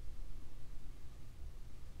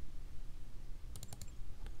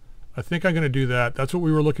 I think I'm going to do that. That's what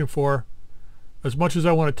we were looking for. As much as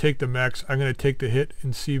I want to take the mechs, I'm going to take the hit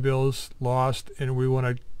in C-bills, lost, and we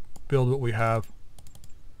want to build what we have.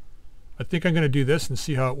 I think I'm going to do this and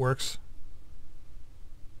see how it works.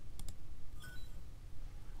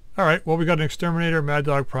 Alright, well, we got an Exterminator, Mad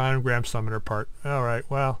Dog Prime, Grand Summoner part. Alright,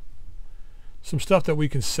 well, some stuff that we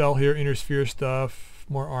can sell here, Inner Sphere stuff,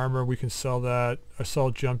 more armor, we can sell that.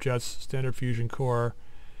 Assault Jump Jets, Standard Fusion Core,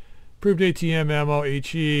 Improved ATM ammo,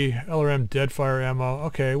 HE, LRM Deadfire ammo.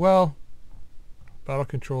 Okay, well, Battle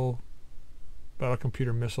Control, Battle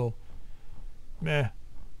Computer Missile. Meh.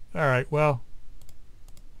 Alright, well,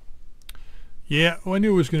 Yeah, well, I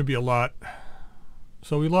knew it was going to be a lot.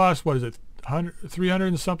 So we lost, what is it, 300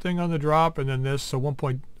 and something on the drop, and then this, so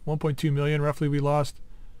 1.2 million roughly we lost.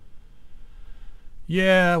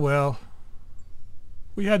 Yeah, well,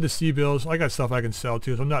 we had the C-bills. I got stuff I can sell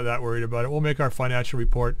too, so I'm not that worried about it. We'll make our financial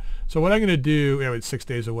report. So what I'm going to do, yeah, it's 6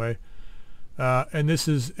 days away, and this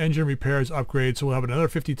is engine repairs upgrade, so we'll have another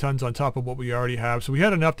 50 tons on top of what we already have. So we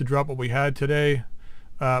had enough to drop what we had today.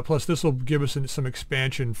 Plus this will give us some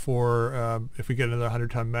expansion for if we get another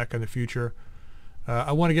 100-ton mech in the future.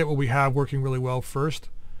 I want to get what we have working really well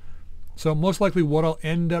first. So most likely what I'll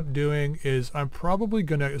end up doing is I'm probably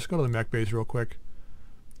going to, let's go to the mech base real quick.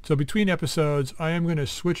 So between episodes, I am going to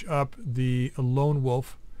switch up the Lone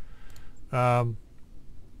Wolf. And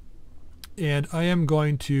I am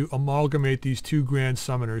going to amalgamate these two Grand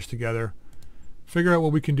Summoners together. Figure out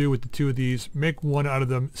what we can do with the two of these. Make one out of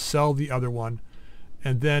them. Sell the other one.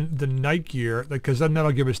 And then the night gear, because then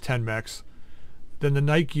that'll give us 10 mechs. Then the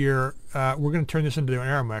night gear, we're going to turn this into an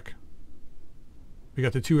aero mech. We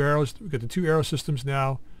got the two arrows. We got the two arrow systems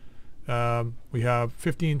now. We have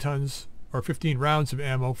 15 tons or 15 rounds of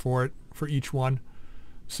ammo for it, for each one.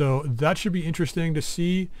 So that should be interesting to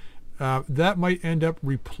see. That might end up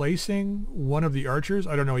replacing one of the archers.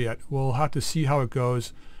 I don't know yet. We'll have to see how it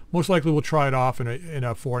goes. Most likely we'll try it off in a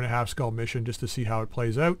 4.5 skull mission just to see how it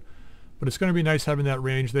plays out. But it's going to be nice having that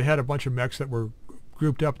range. They had a bunch of mechs that were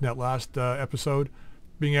grouped up in that last episode.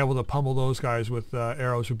 Being able to pummel those guys with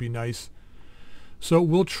arrows would be nice. So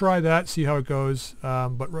we'll try that, see how it goes.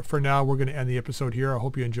 But for now, we're going to end the episode here. I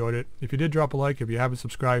hope you enjoyed it. If you did, drop a like. If you haven't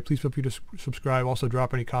subscribed, please feel free to subscribe. Also,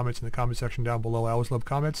 drop any comments in the comment section down below. I always love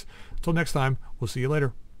comments. Until next time, we'll see you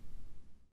later.